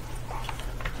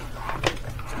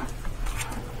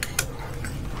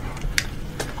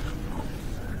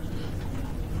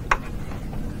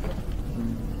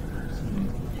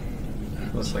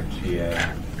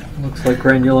 GA. Looks like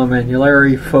granulum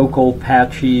annulare, focal,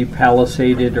 patchy,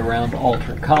 palisaded around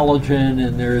altered collagen,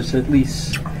 and there's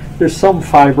some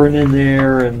fibrin in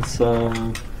there and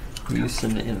some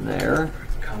mucin in there.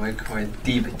 Quite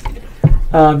deep.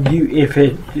 If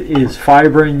it is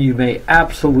fibrin, you may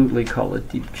absolutely call it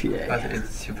deep GA. But it's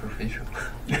superficial.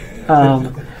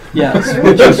 Yes,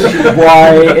 which is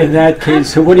why in that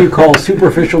case, so what do you call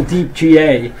superficial deep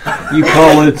GA? You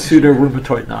call it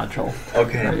pseudorheumatoid nodule.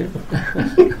 Okay. Right?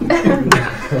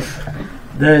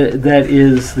 That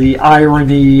is the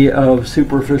irony of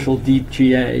superficial deep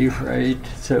GA, right?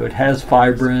 So it has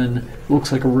fibrin,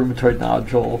 looks like a rheumatoid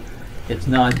nodule. It's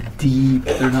not deep,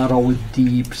 they're not always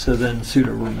deep, so then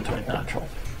pseudorheumatoid nodule.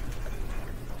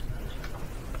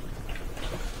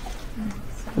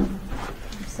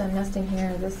 So nesting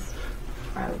here, this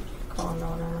I would call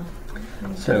melanoma.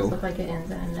 It So- does look like it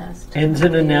ends in a nest. Ends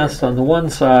in a nest on the one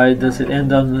side. Does it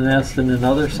end on the nest in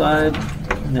another side?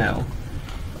 No.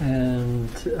 And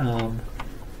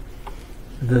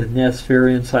the nests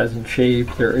vary in size and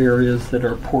shape. There are areas that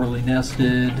are poorly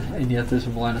nested, and yet there's a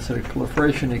melanocytic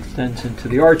proliferation extends into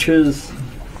the arches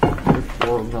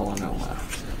for melanoma.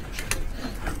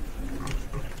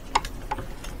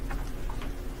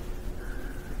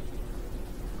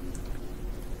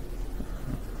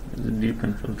 Is it deep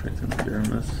infiltrate in the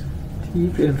dermis?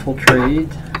 Deep infiltrate.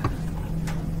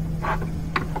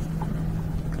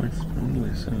 Like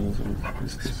spindly cells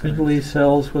with Spindly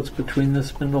cells. What's between the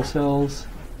spindle cells?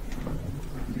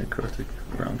 necrotic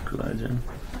ground collagen.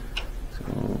 So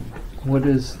What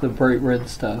is the bright red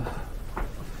stuff?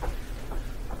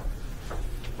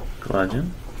 collagen,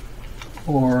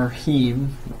 Or heme,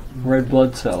 red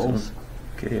blood cells.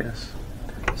 KS.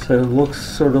 So it looks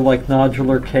sort of like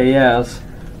nodular KS.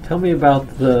 Tell me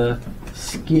about the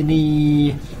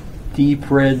skinny,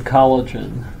 deep red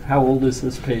collagen. How old is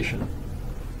this patient?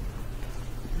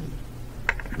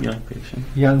 Young patient.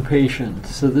 Young patient.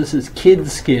 So this is kid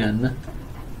skin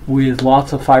with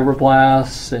lots of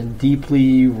fibroblasts and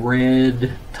deeply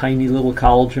red, tiny little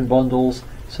collagen bundles.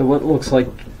 So what looks like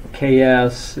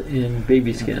KS in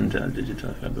baby skin?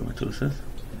 Digital fibromatosis.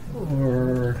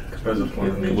 Or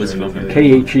What's it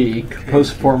KHE,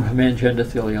 copociform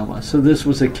hemangioendothelioma. So this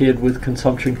was a kid with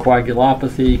consumption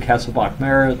coagulopathy,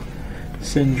 Kasabach-Merritt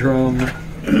syndrome,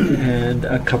 and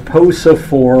a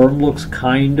copociform looks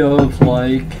kind of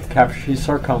like Kaposi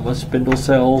sarcoma, spindle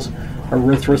cells,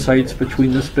 erythrocytes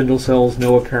between the spindle cells,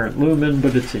 no apparent lumen,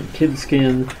 but it's in kid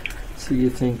skin. So you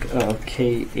think of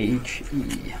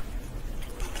KHE.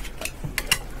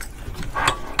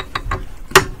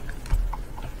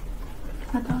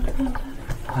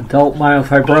 Adult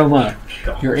myofibroma.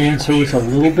 Your answer was a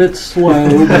little bit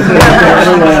slow.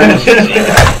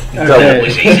 But That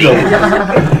was easy.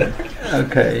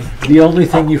 okay. The only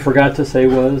thing you forgot to say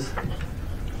was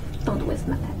Don't waste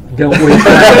my time. don't waste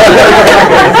my time.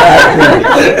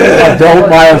 Adult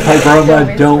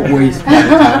myofibroma, don't waste my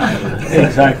time.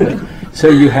 Exactly. So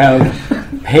you have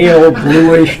pale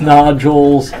bluish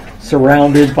nodules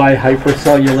surrounded by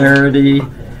hypercellularity.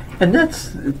 And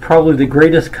that's probably the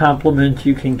greatest compliment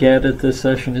you can get at this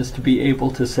session, is to be able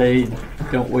to say,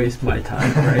 don't waste my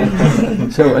time,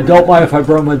 right? So adult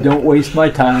myofibroma, don't waste my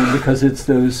time, because it's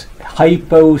those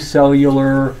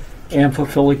hypocellular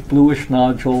amphiphilic bluish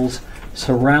nodules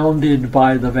surrounded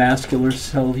by the vascular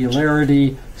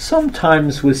cellularity,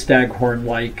 sometimes with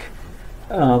staghorn-like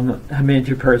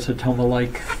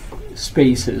hemangioparasitoma-like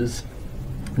spaces.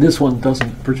 This one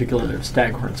doesn't particularly have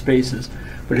staghorn spaces,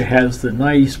 but it has the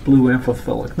nice blue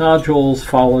amphiphilic nodules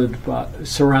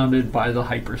surrounded by the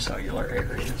hypercellular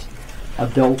areas.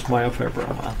 Adult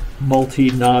myofibroma,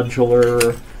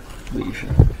 multinodular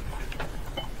lesion.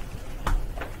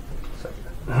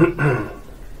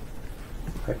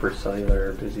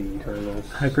 Hypercellular busy dermis.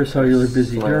 Hypercellular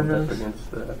busy Slammed up dermis.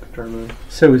 against the epidermis.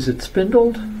 So is it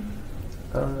spindled?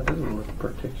 It doesn't look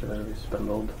particularly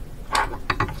spindled.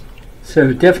 So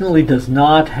it definitely does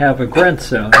not have a Grant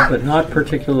zone, but not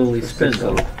particularly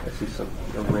spindled. I see some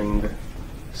ringed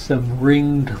Some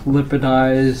ringed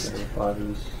lipidized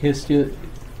bodies. histio.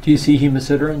 Do you see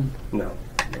hemosiderin? No.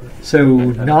 So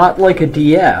not like a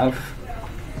DF.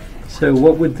 So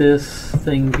what would this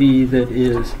thing be that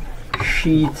is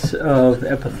sheets of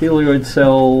epithelioid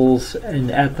cells and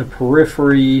at the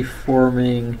periphery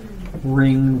forming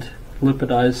ringed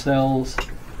lipidized cells?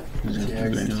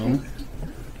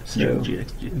 So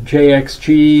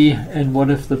JXG, and what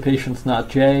if the patient's not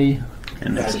J?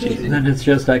 And Then it's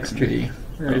just XG.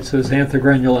 Right, so it's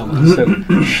anthogranuloma.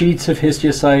 So sheets of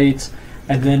histiocytes,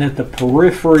 and then at the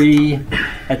periphery,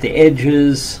 at the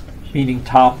edges, meaning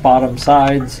top, bottom,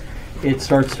 sides, it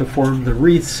starts to form the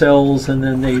wreath cells, and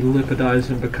then they lipidize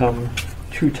and become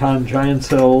 2-ton giant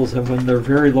cells. And when they're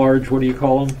very large, what do you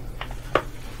call them?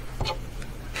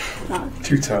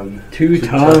 2-ton.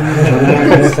 2-ton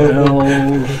giant cells.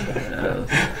 Yes.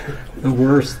 The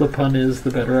worse the pun is,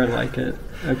 the better I like it.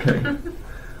 Okay.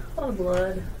 A lot of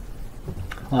blood.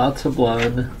 Lots of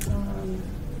blood.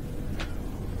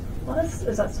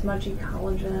 Is that smudgy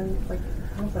collagen? Like,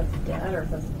 I don't know if that's dead or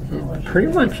if that's collagen.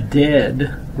 Pretty much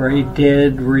dead, right?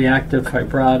 Dead, reactive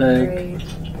fibrotic, Great.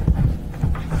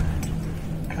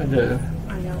 kind of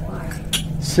I know why.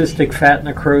 cystic fat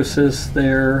necrosis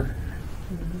there.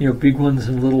 You know, big ones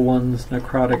and little ones,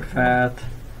 necrotic fat.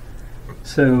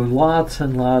 So lots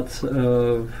and lots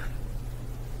of,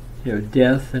 you know,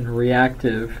 death and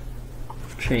reactive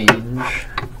change.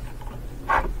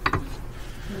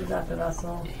 Is that the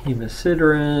vessel?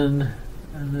 Hemosiderin,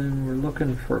 and then we're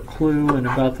looking for a clue, and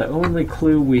about the only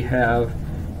clue we have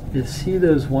is, see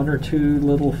those 1 or 2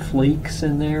 little flakes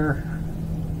in there?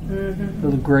 Mm-hmm.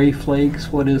 Little gray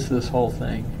flakes. What is this whole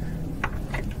thing?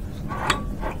 You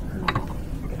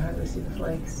can hardly see the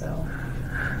flakes, so.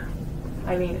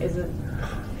 I mean, is it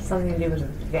something to do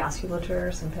with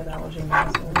vasculature, some pathology in the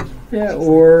muscles? Yeah,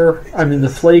 or, I mean, the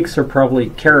flakes are probably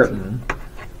keratin,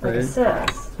 Like a right?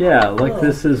 cyst. Yeah, like Oh.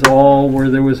 this is all where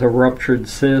there was a ruptured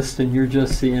cyst, and you're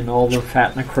just seeing all the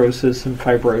fat necrosis and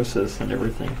fibrosis and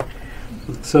everything.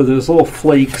 So those little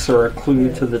flakes are a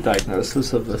clue to the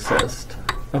diagnosis of the cyst,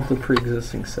 of the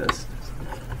pre-existing cyst.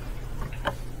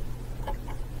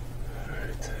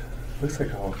 Alright. Looks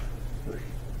like all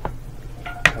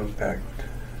compact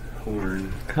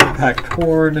horn. Compact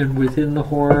horn, and within the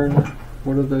horn,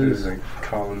 what are There's those like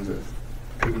columns of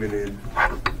pigmented.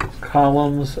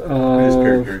 columns It is of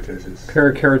perikeratosis.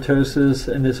 perikeratosis?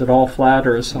 And is it all flat,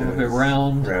 or is some of it It's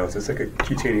round? Round. So it's like a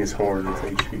cutaneous horn with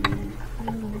HPV.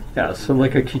 Yeah, so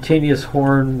like a cutaneous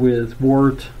horn with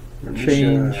wart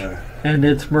change. And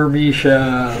it's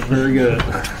Myrmecia. Very good.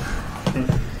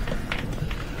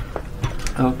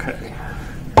 Okay.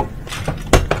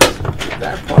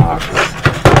 That box.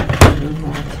 And then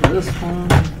on to this one.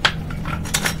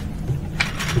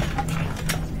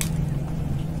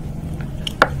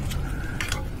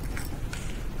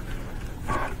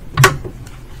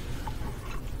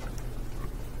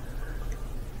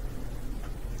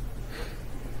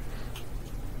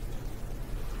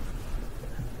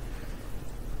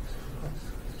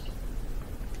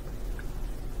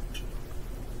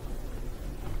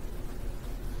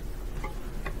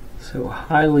 So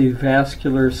highly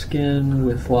vascular skin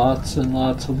with lots and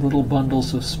lots of little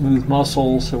bundles of smooth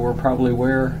muscle, so we're probably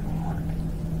where?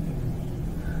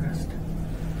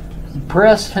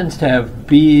 Breast tends to have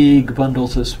big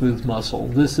bundles of smooth muscle.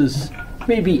 This is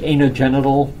maybe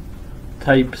anogenital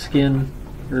type skin,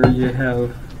 where you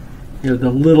have, you know, the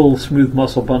little smooth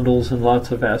muscle bundles and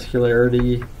lots of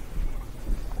vascularity.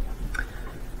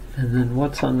 And then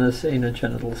what's on this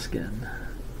anogenital skin?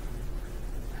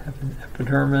 Have an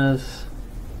epidermis,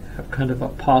 have kind of a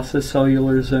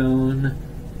paucicellular zone,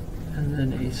 and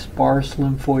then a sparse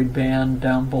lymphoid band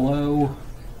down below.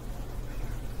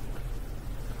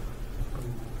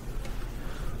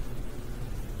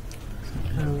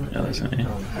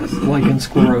 Lichen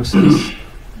sclerosis.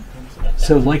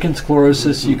 So lichen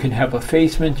sclerosis, you can have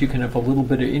effacement, you can have a little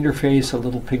bit of interface, a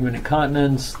little pigment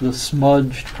incontinence, the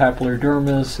smudged papillary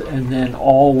dermis, and then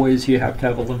always you have to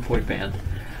have a lymphoid band.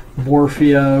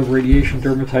 Morphia, radiation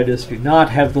dermatitis do not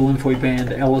have the lymphoid band.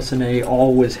 LSNA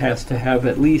always has to have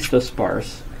at least a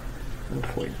sparse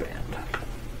lymphoid band.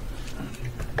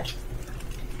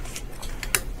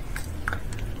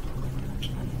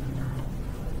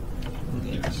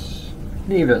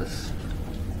 Nevus.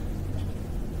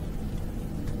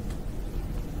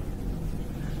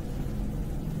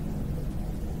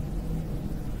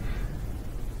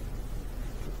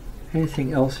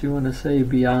 Anything else you want to say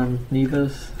beyond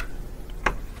Nevus?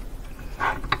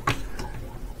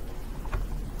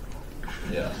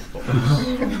 Yeah.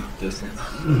 Distance.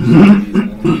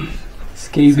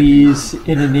 Scabies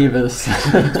in a Nevus.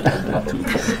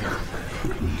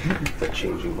 The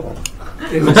changing ball.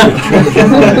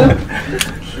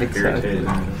 Irritated.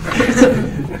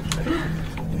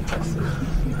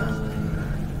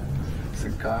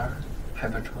 Cigar,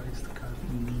 hypertrophic cigar.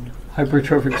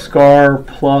 Hypertrophic scar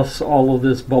plus all of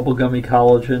this bubblegummy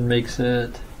collagen makes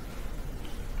it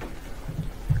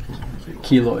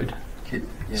keloid.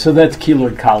 So that's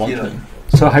keloid collagen.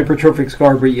 So hypertrophic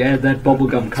scar, but you add that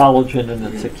bubblegum collagen and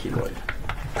it's a keloid.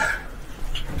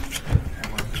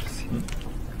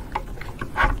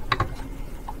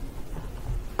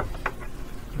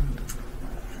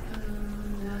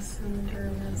 Yes, and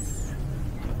dermis.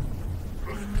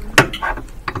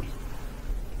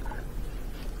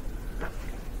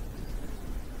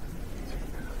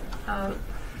 I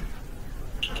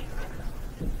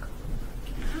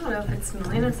don't know if it's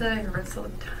melanocytic or it's a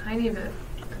tiny bit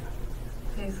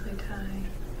paisley tie.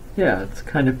 Yeah, it's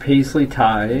kind of paisley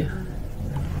tie.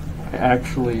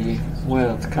 Actually,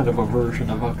 well, it's kind of a version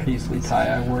of a paisley tie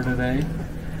I wore today.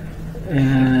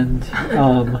 And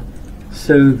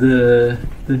so the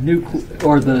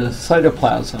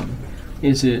cytoplasm,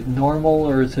 is it normal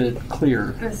or is it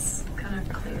clear? It's kind of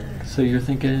clear, So you're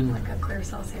thinking like a clear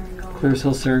cell seringoma. clear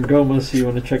cell seringoma, so you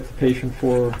want to check the patient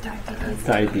for Diabetes.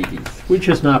 diabetes, which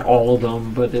is not all of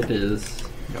them, but it is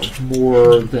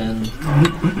more than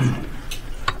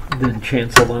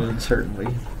chance alone,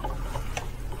 certainly.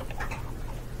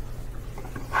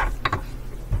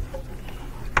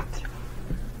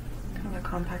 Kind of a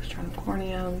compact strand of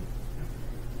corneum,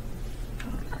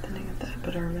 thinning of the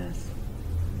epidermis,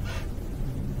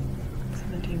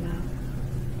 some edema.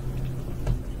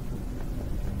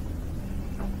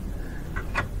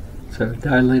 So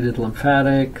dilated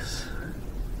lymphatics.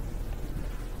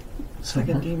 It's like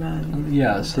edema. And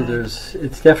Yeah, so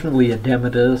it's definitely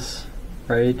edematous,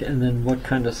 right? And then what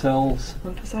kind of cells?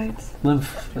 lymphocytes,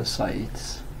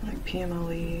 Lymphocytes, like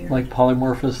PMLE. like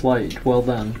polymorphous light. Well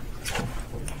done.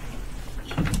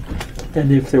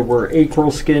 And if there were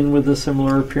acral skin with a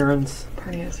similar appearance,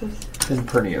 Perniosis. then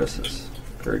perniosis.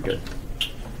 Very good.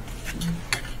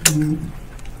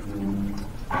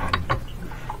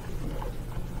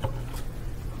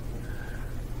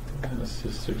 A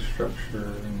cystic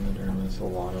structure in the dermis, a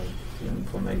lot of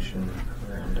inflammation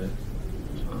around it.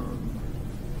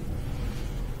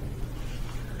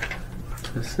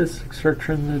 The cystic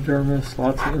structure in the dermis,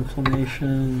 lots of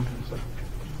inflammation.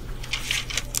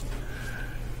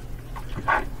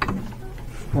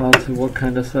 Lots of what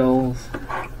kind of cells?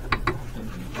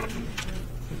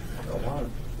 A lot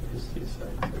of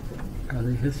histiocytes, I think. Are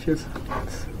they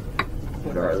histiocytes?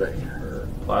 What are they? Or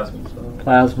plasma cells.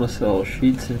 Plasma cells,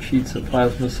 sheets and sheets of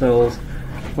plasma cells.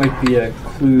 Might be a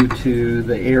clue to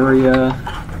the area.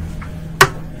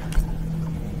 I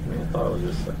mean, I thought it was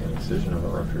just like an excision of a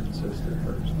ruptured cyst at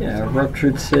first. Yeah,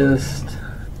 ruptured cyst.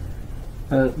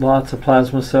 Lots of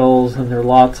plasma cells, and there are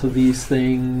lots of these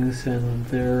things, and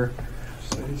they're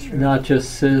not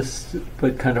just cysts,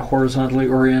 but kind of horizontally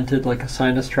oriented, like a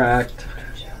sinus tract.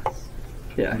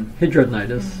 Yeah,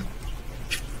 hidradenitis.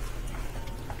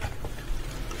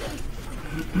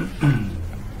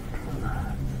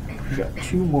 We got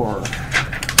two more.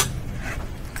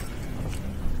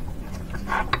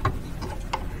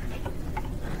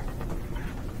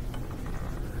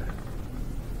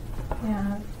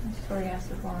 Yeah,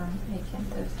 psoriasiform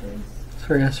acanthosis.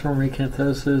 Psoriasiform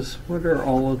acanthosis. What are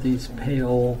all of these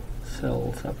pale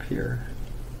cells up here?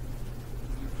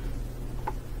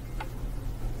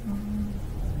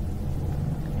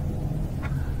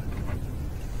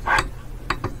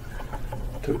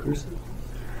 Tokers?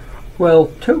 Well,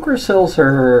 Toker cells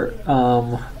are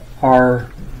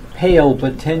pale,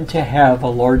 but tend to have a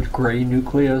large gray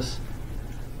nucleus.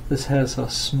 This has a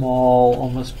small,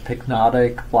 almost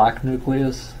pycnotic black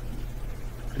nucleus.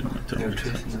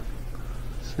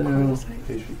 So,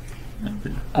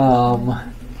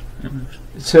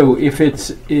 so if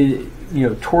it's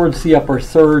towards the upper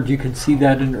third, you can see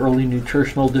that in early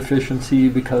nutritional deficiency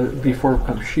before it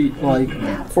becomes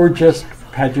sheet-like, or just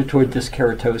pagetoid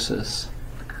dyskeratosis,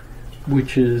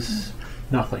 which is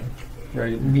nothing,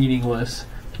 right? Meaningless.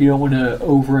 You don't want to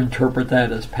overinterpret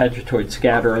that as pagetoid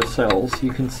scatter of cells.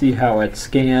 You can see how at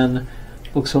scan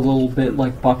looks a little bit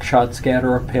like buckshot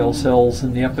scatter of pale cells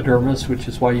in the epidermis, which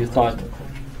is why you thought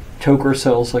Toker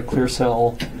cells like clear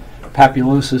cell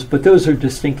papulosis, but those are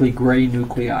distinctly gray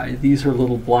nuclei. These are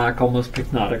little black, almost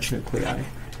pycnotic nuclei.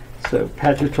 So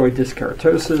pagetoid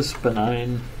dyskeratosis,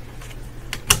 benign.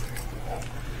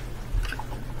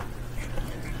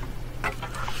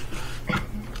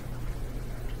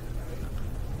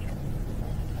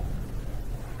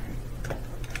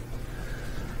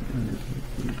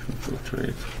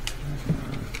 Infiltrate.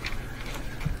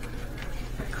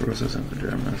 Necrosis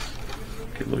epidermis.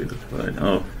 Keloidophile.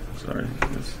 Oh, sorry.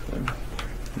 That's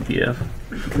DF.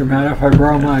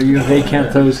 Dermatofibroma, you have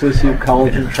acanthosis, you have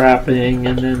collagen trapping,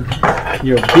 and then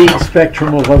big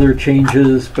spectrum of other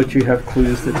changes, but you have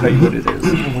clues that tell you what it is.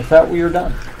 And with that, we are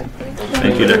done.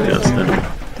 Thank you, Dr. Justin.